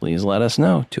 please let us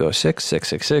know.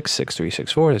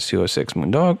 206-666-6364, that's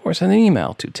 206-MOONDOG, or send an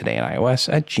email to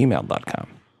todayinios@gmail.com.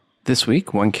 This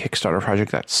week, one Kickstarter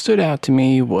project that stood out to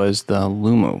me was the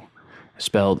Lumu,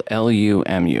 spelled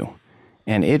Lumu,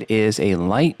 and it is a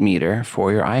light meter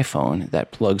for your iPhone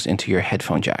that plugs into your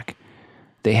headphone jack.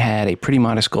 They had a pretty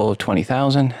modest goal of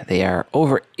 $20,000. They are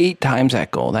over 8 times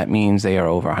that goal. That means they are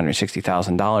over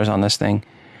 $160,000 on this thing,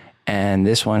 and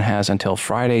this one has until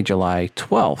Friday, July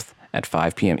 12th at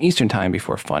 5 p.m. Eastern Time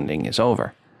before funding is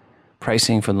over.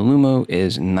 Pricing for the Lumu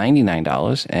is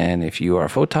 $99, and if you are a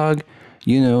photog,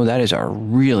 you know that is a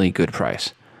really good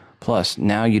price. Plus,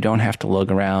 now you don't have to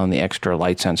lug around the extra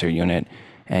light sensor unit,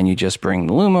 and you just bring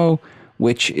the Lumo,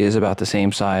 which is about the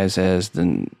same size as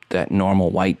that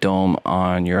normal white dome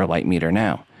on your light meter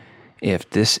now. If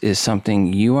this is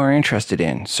something you are interested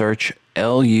in, search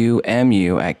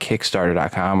LUMU at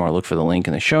Kickstarter.com, or look for the link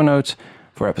in the show notes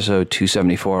for episode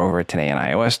 274 over at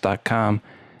todayandios.com.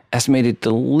 Estimated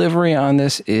delivery on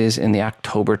this is in the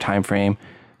October timeframe.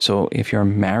 So if you're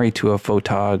married to a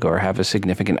photog or have a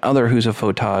significant other who's a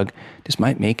photog, this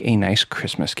might make a nice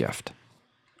Christmas gift.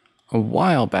 A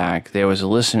while back, there was a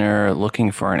listener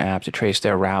looking for an app to trace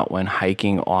their route when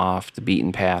hiking off the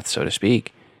beaten path, so to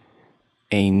speak.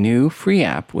 A new free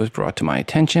app was brought to my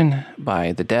attention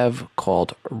by the dev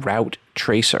called Route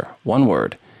Tracer, one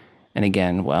word. And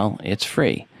again, well, it's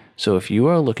free. So if you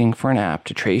are looking for an app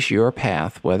to trace your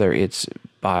path, whether it's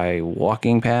by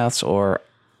walking paths or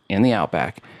in the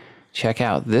Outback, check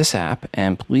out this app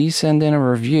and please send in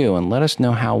a review and let us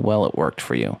know how well it worked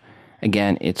for you.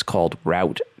 Again, it's called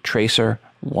Route Tracer,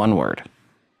 one word.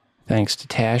 Thanks to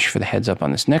Tash for the heads up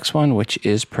on this next one, which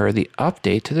is per the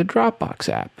update to the Dropbox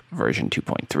app, version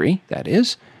 2.3, that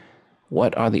is.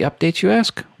 What are the updates, you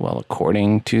ask? Well,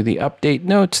 according to the update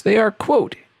notes, they are,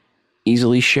 quote,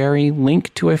 easily share a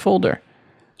link to a folder,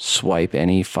 swipe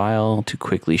any file to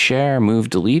quickly share, move,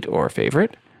 delete, or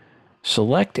favorite,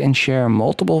 select and share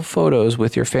multiple photos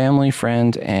with your family,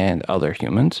 friends, and other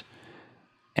humans,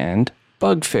 and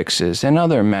bug fixes and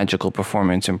other magical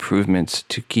performance improvements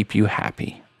to keep you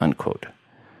happy, unquote.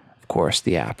 Of course,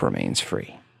 the app remains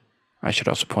free. I should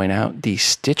also point out the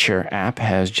Stitcher app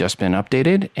has just been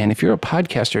updated, and if you're a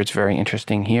podcaster, it's very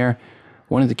interesting here.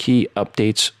 One of the key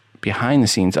updates, behind the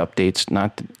scenes updates,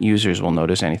 not that users will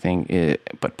notice anything,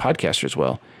 but podcasters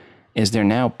will, is they're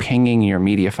now pinging your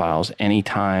media files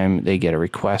anytime they get a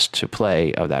request to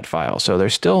play of that file. So they're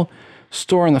still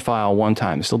storing the file one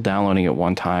time, they're still downloading it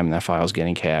one time, and that file is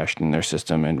getting cached in their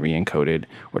system and re-encoded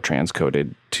or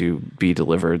transcoded to be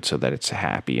delivered so that it's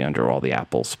happy under all the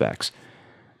Apple specs.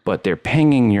 But they're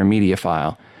pinging your media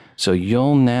file, so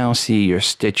you'll now see your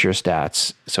Stitcher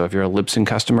stats. So if you're a Libsyn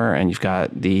customer and you've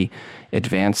got the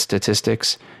advanced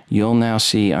statistics, you'll now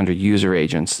see under user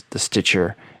agents, the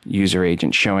Stitcher user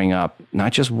agent showing up,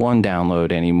 not just one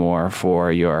download anymore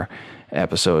for your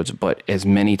episodes, but as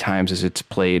many times as it's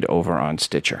played over on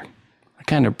Stitcher. I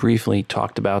kind of briefly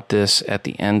talked about this at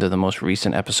the end of the most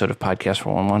recent episode of Podcast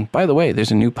 411. By the way,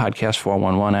 there's a new Podcast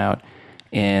 411 out.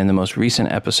 In the most recent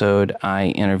episode, I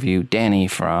interviewed Danny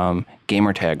from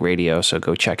Gamertag Radio, so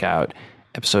go check out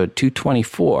episode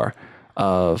 224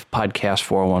 of Podcast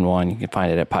 411. You can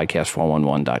find it at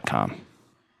podcast411.com.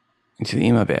 Into the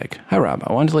email bag. Hi, Rob.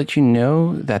 I wanted to let you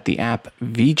know that the app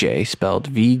VJ,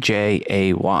 spelled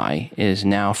VJAY, is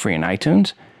now free in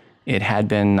iTunes. It had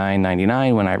been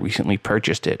 $9.99 when I recently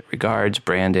purchased it. Regards,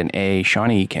 Brandon A.,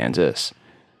 Shawnee, Kansas.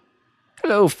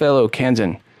 Hello, fellow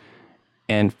Kansan.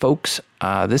 And folks,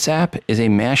 this app is a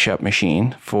mashup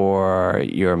machine for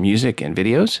your music and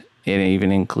videos. It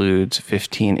even includes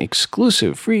 15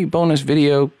 exclusive free bonus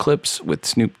video clips with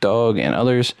Snoop Dogg and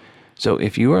others. So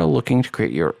if you are looking to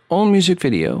create your own music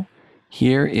video,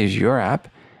 here is your app,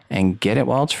 and get it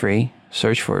while it's free.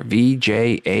 Search for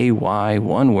VJAY,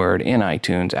 one word, in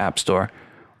iTunes App Store,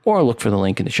 or look for the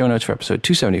link in the show notes for episode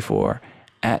 274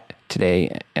 at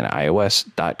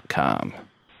todayandios.com.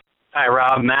 Hi,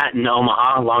 Rob. Matt in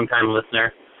Omaha, longtime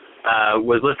listener.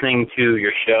 Was listening to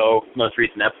your show, most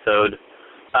recent episode,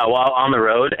 while on the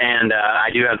road, and I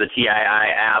do have the TII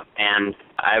app, and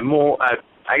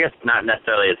I guess not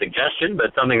necessarily a suggestion,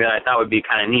 but something that I thought would be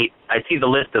kind of neat. I see the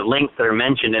list of links that are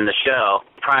mentioned in the show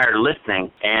prior to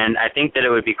listening, and I think that it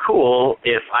would be cool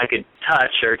if I could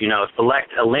touch or,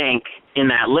 select a link in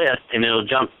that list, and it'll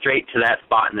jump straight to that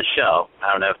spot in the show.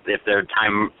 I don't know if there are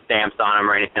time stamps on them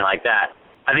or anything like that.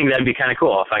 I think that'd be kind of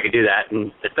cool if I could do that,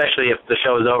 and especially if the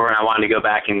show is over and I wanted to go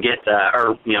back and get,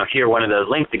 hear one of those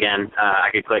links again, I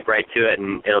could click right to it,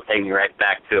 and it'll take me right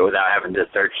back to it without having to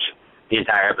search the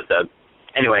entire episode.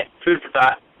 Anyway, food for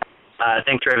thought.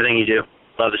 Thanks for everything you do.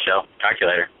 Love the show. Talk to you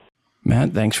later.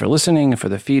 Matt, thanks for listening and for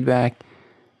the feedback.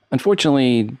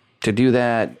 Unfortunately, to do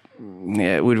that,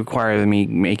 it would require me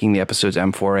making the episodes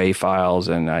M4A files,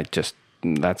 and that's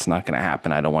not going to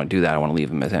happen. I don't want to do that. I want to leave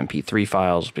them as MP3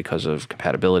 files because of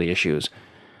compatibility issues.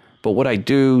 But what I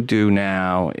do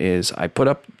now is I put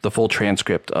up the full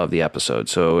transcript of the episode.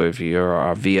 So if you're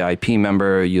a VIP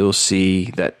member, you'll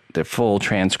see that the full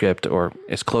transcript, or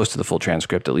as close to the full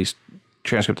transcript, at least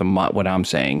transcript of what I'm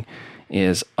saying,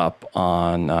 is up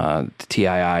on the TII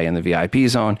and the VIP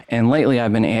zone. And lately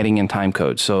I've been adding in time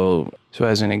codes. So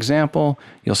as an example,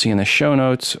 you'll see in the show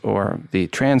notes or the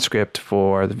transcript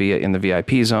for in the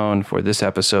VIP zone for this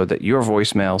episode that your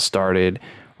voicemail started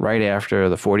right after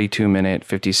the 42-minute,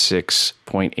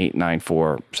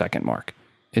 56.894 second mark.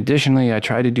 Additionally, I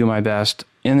try to do my best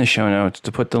in the show notes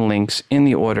to put the links in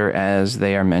the order as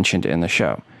they are mentioned in the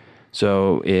show.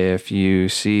 So if you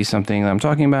see something that I'm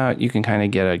talking about, you can kind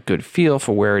of get a good feel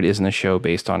for where it is in the show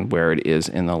based on where it is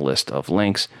in the list of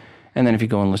links. And then if you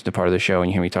go and listen to part of the show and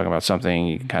you hear me talking about something,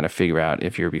 you can kind of figure out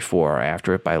if you're before or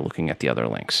after it by looking at the other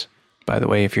links. By the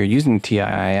way, if you're using the TII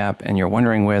app and you're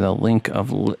wondering where the link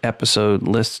of episode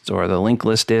lists or the link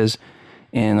list is,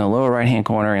 in the lower right-hand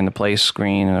corner in the play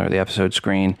screen or the episode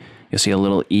screen, you'll see a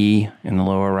little E in the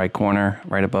lower right corner,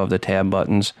 right above the tab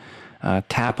buttons.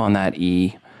 Tap on that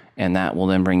E, and that will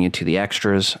then bring you to the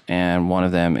extras, and one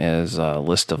of them is a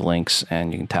list of links,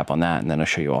 and you can tap on that, and then it'll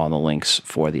show you all the links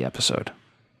for the episode.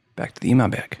 Back to the email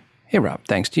bag. Hey Rob,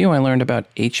 thanks to you, I learned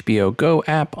about HBO Go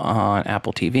app on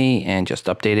Apple TV and just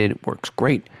updated. Works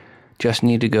great. Just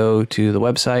need to go to the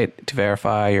website to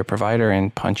verify your provider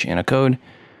and punch in a code.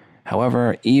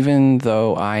 However, even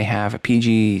though I have a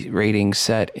PG rating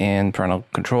set in parental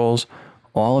controls,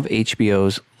 all of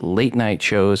HBO's late night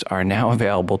shows are now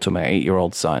available to my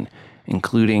 8-year-old son,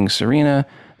 including Serena,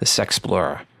 the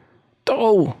Sexplorer.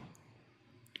 Oh!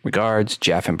 Regards,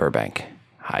 Jeff in Burbank.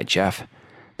 Hi, Jeff.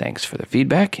 Thanks for the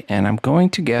feedback, and I'm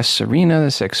going to guess Serena, the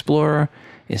Sexplorer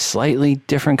is slightly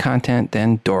different content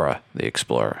than Dora, the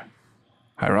Explorer.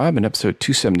 Hi, Rob. In episode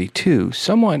 272,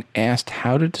 someone asked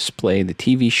how to display the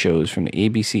TV shows from the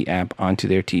ABC app onto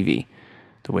their TV.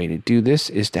 The way to do this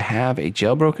is to have a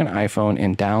jailbroken iPhone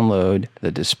and download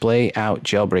the Display Out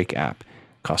Jailbreak app.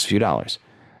 Costs a few dollars.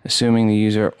 Assuming the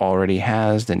user already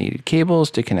has the needed cables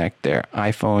to connect their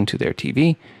iPhone to their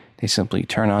TV, they simply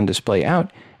turn on Display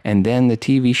Out, and then the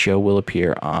TV show will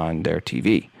appear on their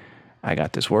TV. I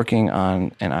got this working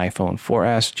on an iPhone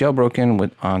 4S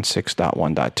jailbroken on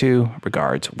 6.1.2.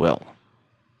 Regards, Will.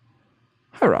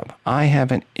 Hi, Rob. I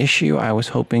have an issue I was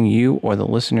hoping you or the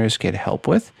listeners could help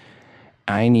with.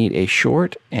 I need a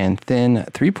short and thin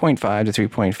 3.5 to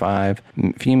 3.5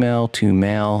 female to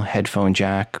male headphone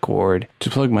jack cord to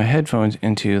plug my headphones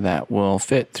into that will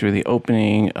fit through the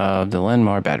opening of the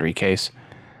Lenmar battery case.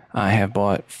 I have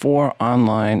bought 4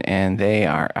 online and they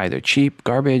are either cheap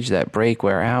garbage that break,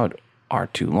 wear out, are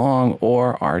too long,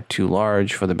 or are too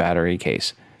large for the battery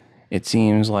case. It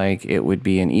seems like it would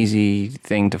be an easy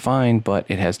thing to find, but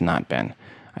it has not been.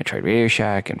 I tried Radio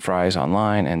Shack and Fry's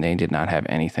online, and they did not have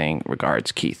anything.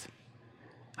 Regards, Keith.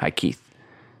 Hi, Keith.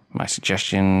 My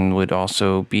suggestion would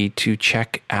also be to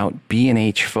check out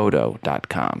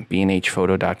bnhphoto.com.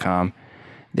 bnhphoto.com.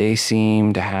 They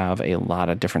seem to have a lot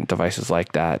of different devices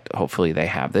like that. Hopefully they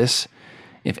have this.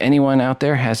 If anyone out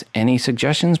there has any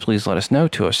suggestions, please let us know.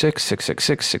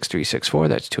 206-666-6364.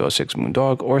 That's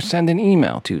 206-MOONDOG. Or send an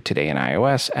email to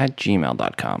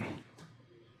todayinios@gmail.com.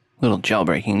 Little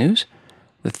jailbreaking news.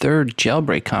 The third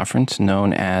jailbreak conference,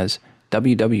 known as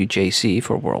WWJC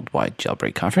for Worldwide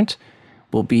Jailbreak Conference,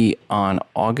 will be on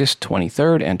August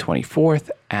 23rd and 24th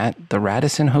at the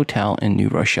Radisson Hotel in New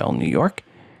Rochelle, New York.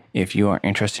 If you are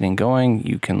interested in going,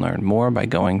 you can learn more by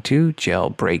going to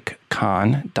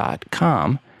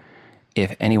jailbreakcon.com.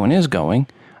 If anyone is going,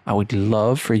 I would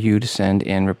love for you to send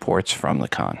in reports from the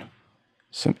con.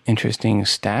 Some interesting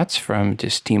stats from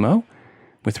Distimo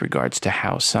with regards to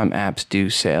how some apps do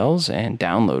sales and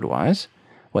download-wise.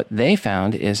 What they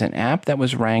found is an app that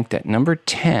was ranked at number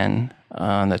 10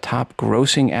 on the top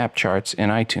grossing app charts in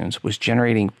iTunes was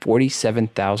generating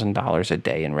 $47,000 a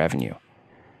day in revenue.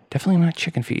 Definitely not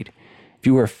chicken feed. If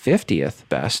you were 50th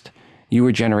best, you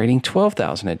were generating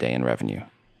 $12,000 a day in revenue.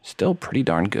 Still pretty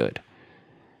darn good.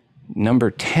 Number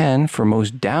 10 for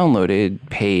most downloaded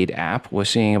paid app was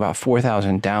seeing about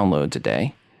 4,000 downloads a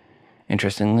day.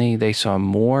 Interestingly, they saw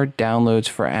more downloads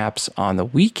for apps on the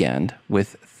weekend,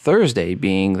 with Thursday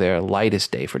being their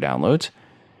lightest day for downloads,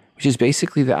 which is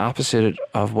basically the opposite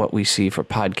of what we see for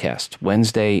podcasts.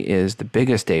 Wednesday is the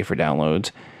biggest day for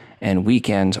downloads, and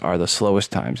weekends are the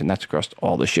slowest times, and that's across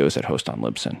all the shows that host on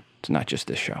Libsyn. It's not just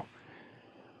this show.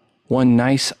 One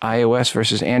nice iOS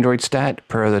versus Android stat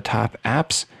per the top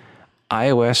apps.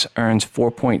 iOS earns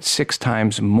 4.6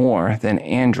 times more than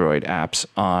Android apps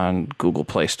on Google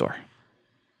Play Store.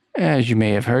 As you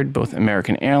may have heard, both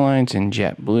American Airlines and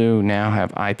JetBlue now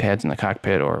have iPads in the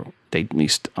cockpit, or they, at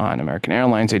least on American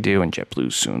Airlines they do, and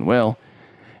JetBlue soon will.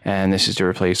 And this is to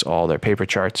replace all their paper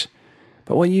charts.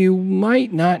 But what you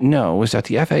might not know is that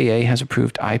the FAA has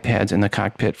approved iPads in the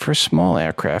cockpit for small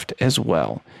aircraft as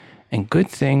well. And good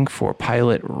thing for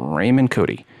pilot Raymond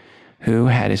Cody, who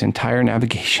had his entire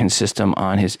navigation system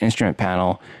on his instrument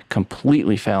panel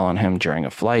completely fail on him during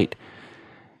a flight.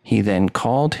 He then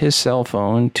called his cell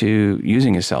phone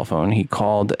using his cell phone, he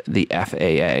called the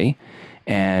FAA,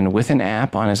 and with an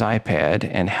app on his iPad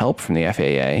and help from the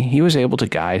FAA, he was able to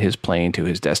guide his plane to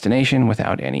his destination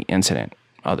without any incident,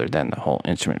 other than the whole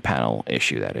instrument panel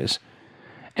issue, that is.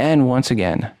 And once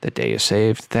again, the day is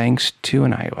saved thanks to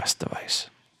an iOS device.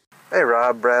 Hey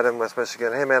Rob, Brad in West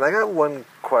Michigan. Hey man, I got one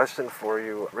question for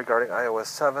you regarding iOS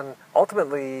 7.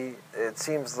 Ultimately, it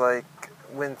seems like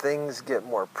when things get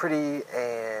more pretty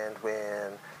and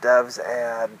when devs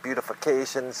add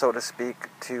beautification, so to speak,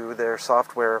 to their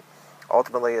software,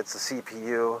 ultimately it's the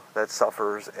CPU that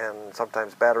suffers and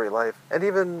sometimes battery life and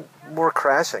even more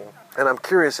crashing. And I'm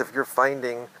curious if you're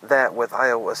finding that with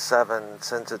iOS 7,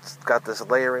 since it's got this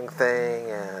layering thing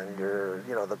and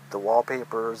the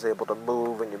wallpaper is able to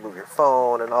move and you move your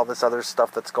phone and all this other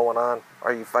stuff that's going on.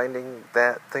 Are you finding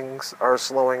that things are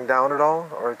slowing down at all,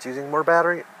 or it's using more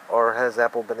battery? Or has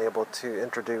Apple been able to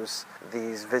introduce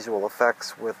these visual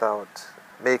effects without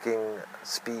making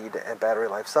speed and battery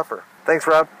life suffer? Thanks,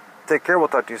 Rob. Take care. We'll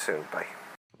talk to you soon. Bye.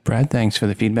 Brad, thanks for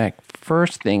the feedback.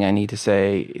 First thing I need to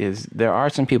say is there are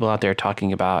some people out there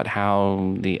talking about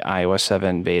how the iOS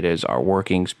 7 betas are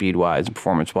working speed-wise and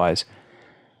performance-wise,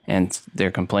 and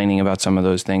they're complaining about some of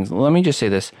those things. Let me just say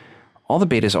this. All the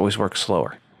betas always work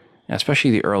slower,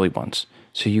 especially the early ones.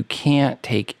 So you can't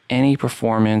take any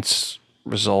performance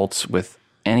results with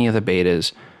any of the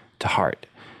betas to heart.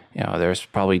 There's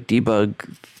probably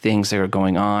debug things that are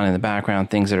going on in the background,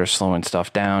 things that are slowing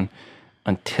stuff down.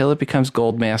 Until it becomes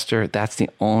Gold Master, that's the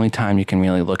only time you can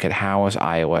really look at how is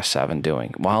iOS 7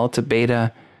 doing. While it's a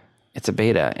beta,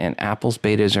 and Apple's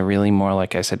betas are really more,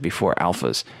 like I said before,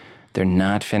 alphas. They're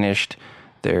not finished.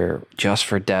 They're just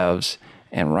for devs.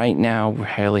 And right now, we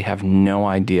really have no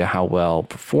idea how well,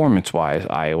 performance-wise,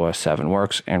 iOS 7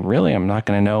 works. And really, I'm not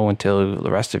going to know until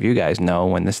the rest of you guys know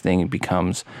when this thing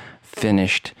becomes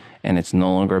finished and it's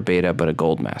no longer a beta, but a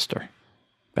Gold Master.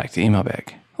 Back to the email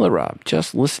bag. Hello, Rob.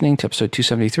 Just listening to episode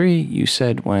 273, you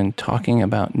said when talking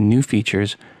about new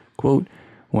features, quote,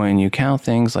 when you count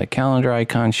things like calendar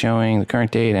icon showing the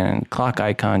current date and clock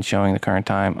icon showing the current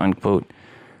time, unquote,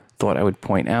 thought I would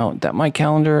point out that my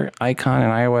calendar icon in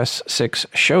iOS 6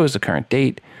 shows the current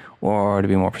date, or to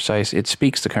be more precise, it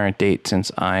speaks the current date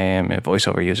since I am a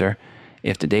voiceover user.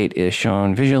 If the date is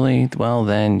shown visually, well,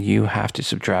 then you have to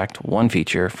subtract one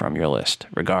feature from your list.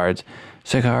 Regards,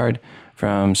 Sigurd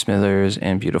from Smithers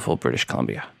in beautiful British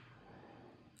Columbia.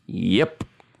 Yep,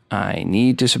 I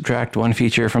need to subtract one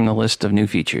feature from the list of new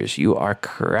features. You are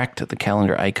correct. The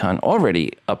calendar icon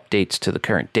already updates to the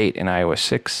current date in iOS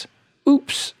 6.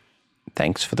 Oops.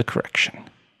 Thanks for the correction.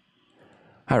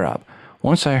 Hi, Rob.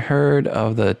 Once I heard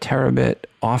of the terabit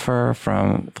offer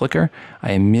from Flickr,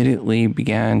 I immediately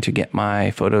began to get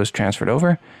my photos transferred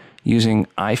over. Using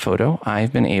iPhoto,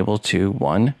 I've been able to,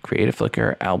 1, create a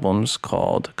Flickr albums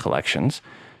called Collections,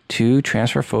 2,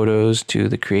 transfer photos to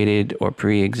the created or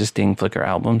pre-existing Flickr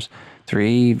albums,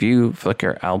 3, view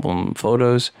Flickr album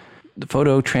photos. The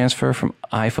photo transfer from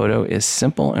iPhoto is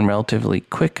simple and relatively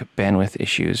quick. Bandwidth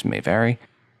issues may vary.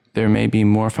 There may be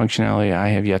more functionality I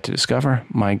have yet to discover.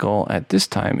 My goal at this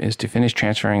time is to finish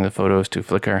transferring the photos to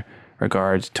Flickr.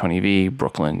 Regards, Tony V.,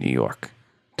 Brooklyn, New York.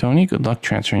 Tony, good luck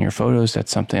transferring your photos. That's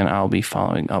something I'll be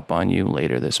following up on you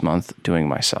later this month, doing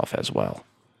myself as well.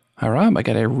 Hi, Rob. I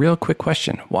got a real quick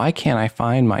question. Why can't I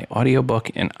find my audiobook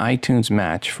in iTunes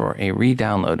Match for a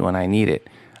re-download when I need it?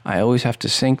 I always have to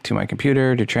sync to my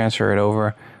computer to transfer it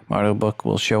over. My audiobook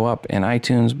will show up in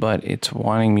iTunes, but it's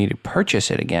wanting me to purchase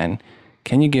it again.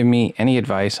 Can you give me any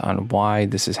advice on why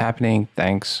this is happening?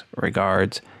 Thanks.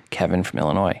 Regards, Kevin from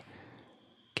Illinois.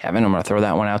 Kevin, I'm going to throw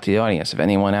that one out to the audience. If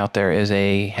anyone out there is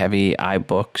a heavy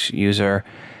iBooks user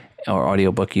or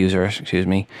audiobook user,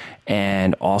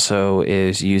 and also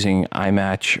is using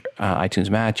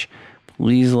iTunes Match,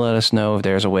 please let us know if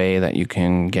there's a way that you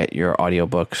can get your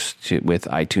audiobooks with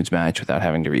iTunes Match without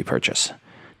having to repurchase.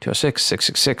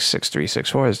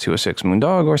 206-666-6364 is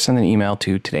 206-MOONDOG, or send an email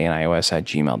to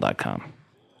todayinios@gmail.com.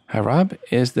 Hi, Rob.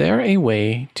 Is there a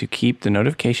way to keep the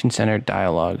notification center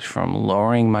dialogues from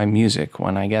lowering my music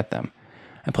when I get them?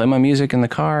 I play my music in the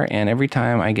car, and every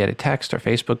time I get a text or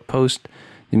Facebook post,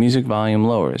 the music volume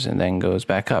lowers and then goes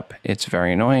back up. It's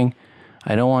very annoying.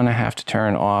 I don't want to have to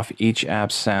turn off each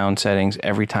app's sound settings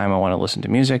every time I want to listen to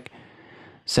music.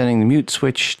 Setting the mute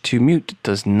switch to mute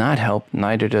does not help.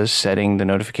 Neither does setting the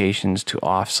notifications to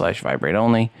off/vibrate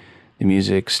only. The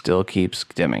music still keeps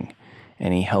dimming.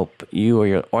 Any help you or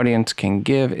your audience can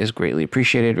give is greatly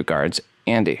appreciated. Regards,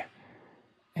 Andy.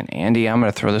 And Andy, I'm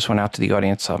going to throw this one out to the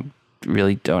audience. I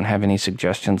really don't have any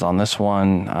suggestions on this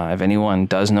one. If anyone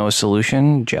does know a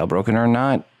solution, jailbroken or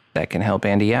not, that can help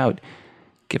Andy out,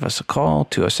 give us a call,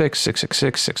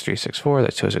 206-666-6364.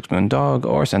 That's 206-MOONDOG,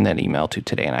 or send that email to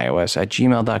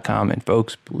todayinios@gmail.com. And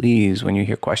folks, please, when you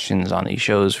hear questions on these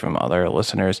shows from other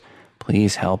listeners,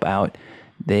 please help out.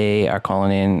 They are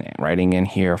calling in, writing in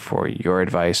here for your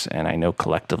advice, and I know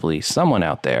collectively someone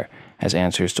out there has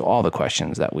answers to all the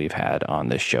questions that we've had on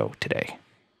this show today.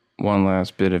 One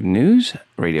last bit of news.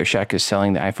 Radio Shack is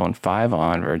selling the iPhone 5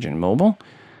 on Virgin Mobile.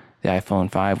 The iPhone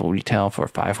 5 will retail for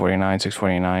 $549,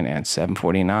 $649, and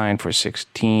 $749 for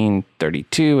 16,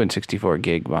 32, and 64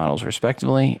 gig models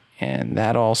respectively. And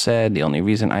that all said, the only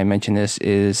reason I mention this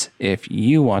is if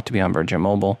you want to be on Virgin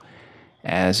Mobile,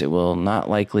 as it will not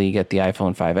likely get the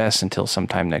iPhone 5S until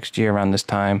sometime next year around this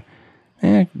time,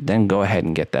 then go ahead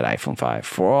and get that iPhone 5.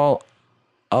 For all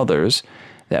others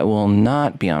that will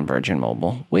not be on Virgin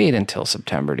Mobile, wait until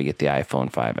September to get the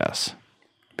iPhone 5S.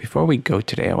 Before we go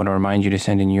today, I want to remind you to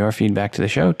send in your feedback to the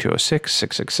show,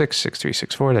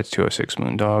 206-666-6364, that's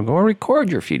 206-MOON-DOG, or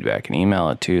record your feedback and email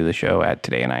it to the show at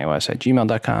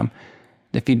todayandios@gmail.com.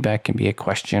 The feedback can be a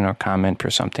question or comment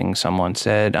for something someone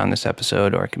said on this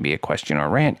episode, or it can be a question or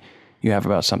rant you have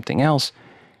about something else,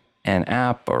 an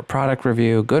app or product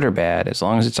review, good or bad. As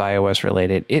long as it's iOS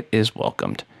related, it is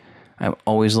welcomed. I'm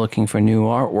always looking for new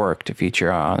artwork to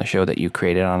feature on the show that you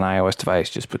created on an iOS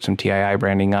device. Just put some TII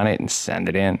branding on it and send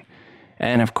it in.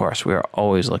 And of course, we are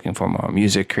always looking for more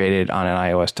music created on an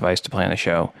iOS device to play on the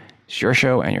show. It's your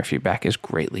show, and your feedback is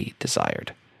greatly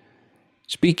desired.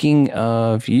 Speaking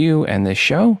of you and this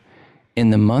show,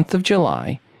 in the month of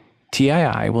July,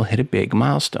 TII will hit a big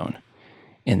milestone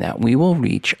in that we will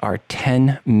reach our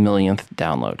 10 millionth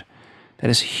download. That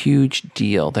is a huge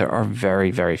deal. There are very,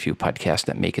 very few podcasts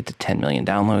that make it to 10 million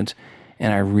downloads,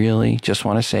 and I really just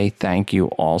want to say thank you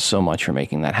all so much for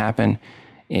making that happen.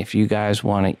 If you guys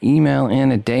want to email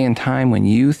in a day and time when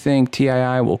you think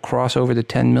TII will cross over the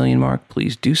 10 million mark,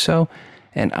 please do so,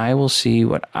 and I will see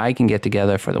what I can get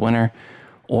together for the winner.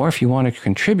 Or if you want to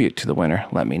contribute to the winner,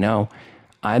 let me know.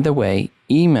 Either way,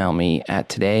 email me at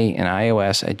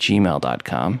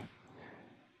todayandios@gmail.com.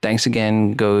 Thanks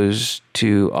again goes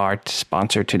to our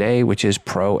sponsor today, which is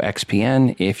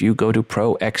ProXPN. If you go to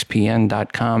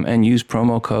proxpn.com and use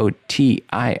promo code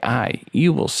TII,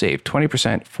 you will save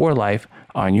 20% for life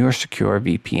on your secure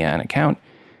VPN account.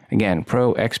 Again,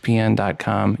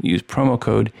 proxpn.com, use promo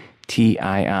code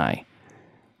TII.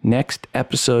 Next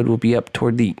episode will be up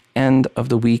toward the end of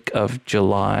the week of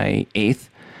July 8th.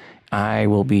 I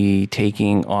will be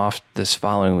taking off this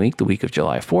following week, the week of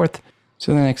July 4th.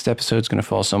 So the next episode is going to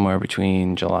fall somewhere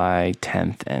between July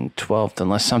 10th and 12th,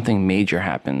 unless something major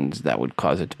happens that would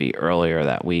cause it to be earlier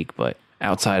that week. But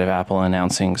outside of Apple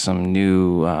announcing some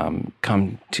new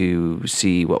come to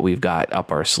see what we've got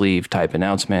up our sleeve type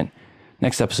announcement,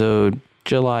 next episode,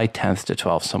 July 10th to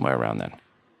 12th, somewhere around then.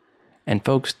 And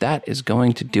folks, that is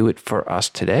going to do it for us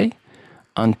today.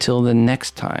 Until the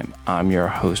next time, I'm your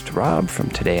host, Rob,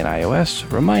 from Today in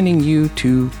iOS, reminding you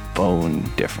to phone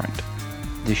different.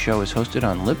 This show is hosted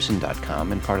on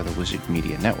Libsyn.com and part of the Wizard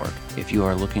Media Network. If you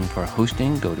are looking for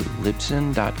hosting, go to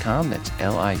Libsyn.com, that's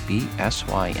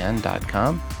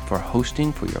Libsyn.com, for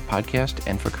hosting for your podcast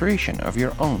and for creation of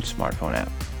your own smartphone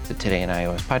app. The Today in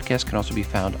iOS podcast can also be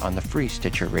found on the free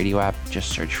Stitcher radio app. Just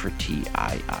search for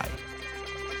TII.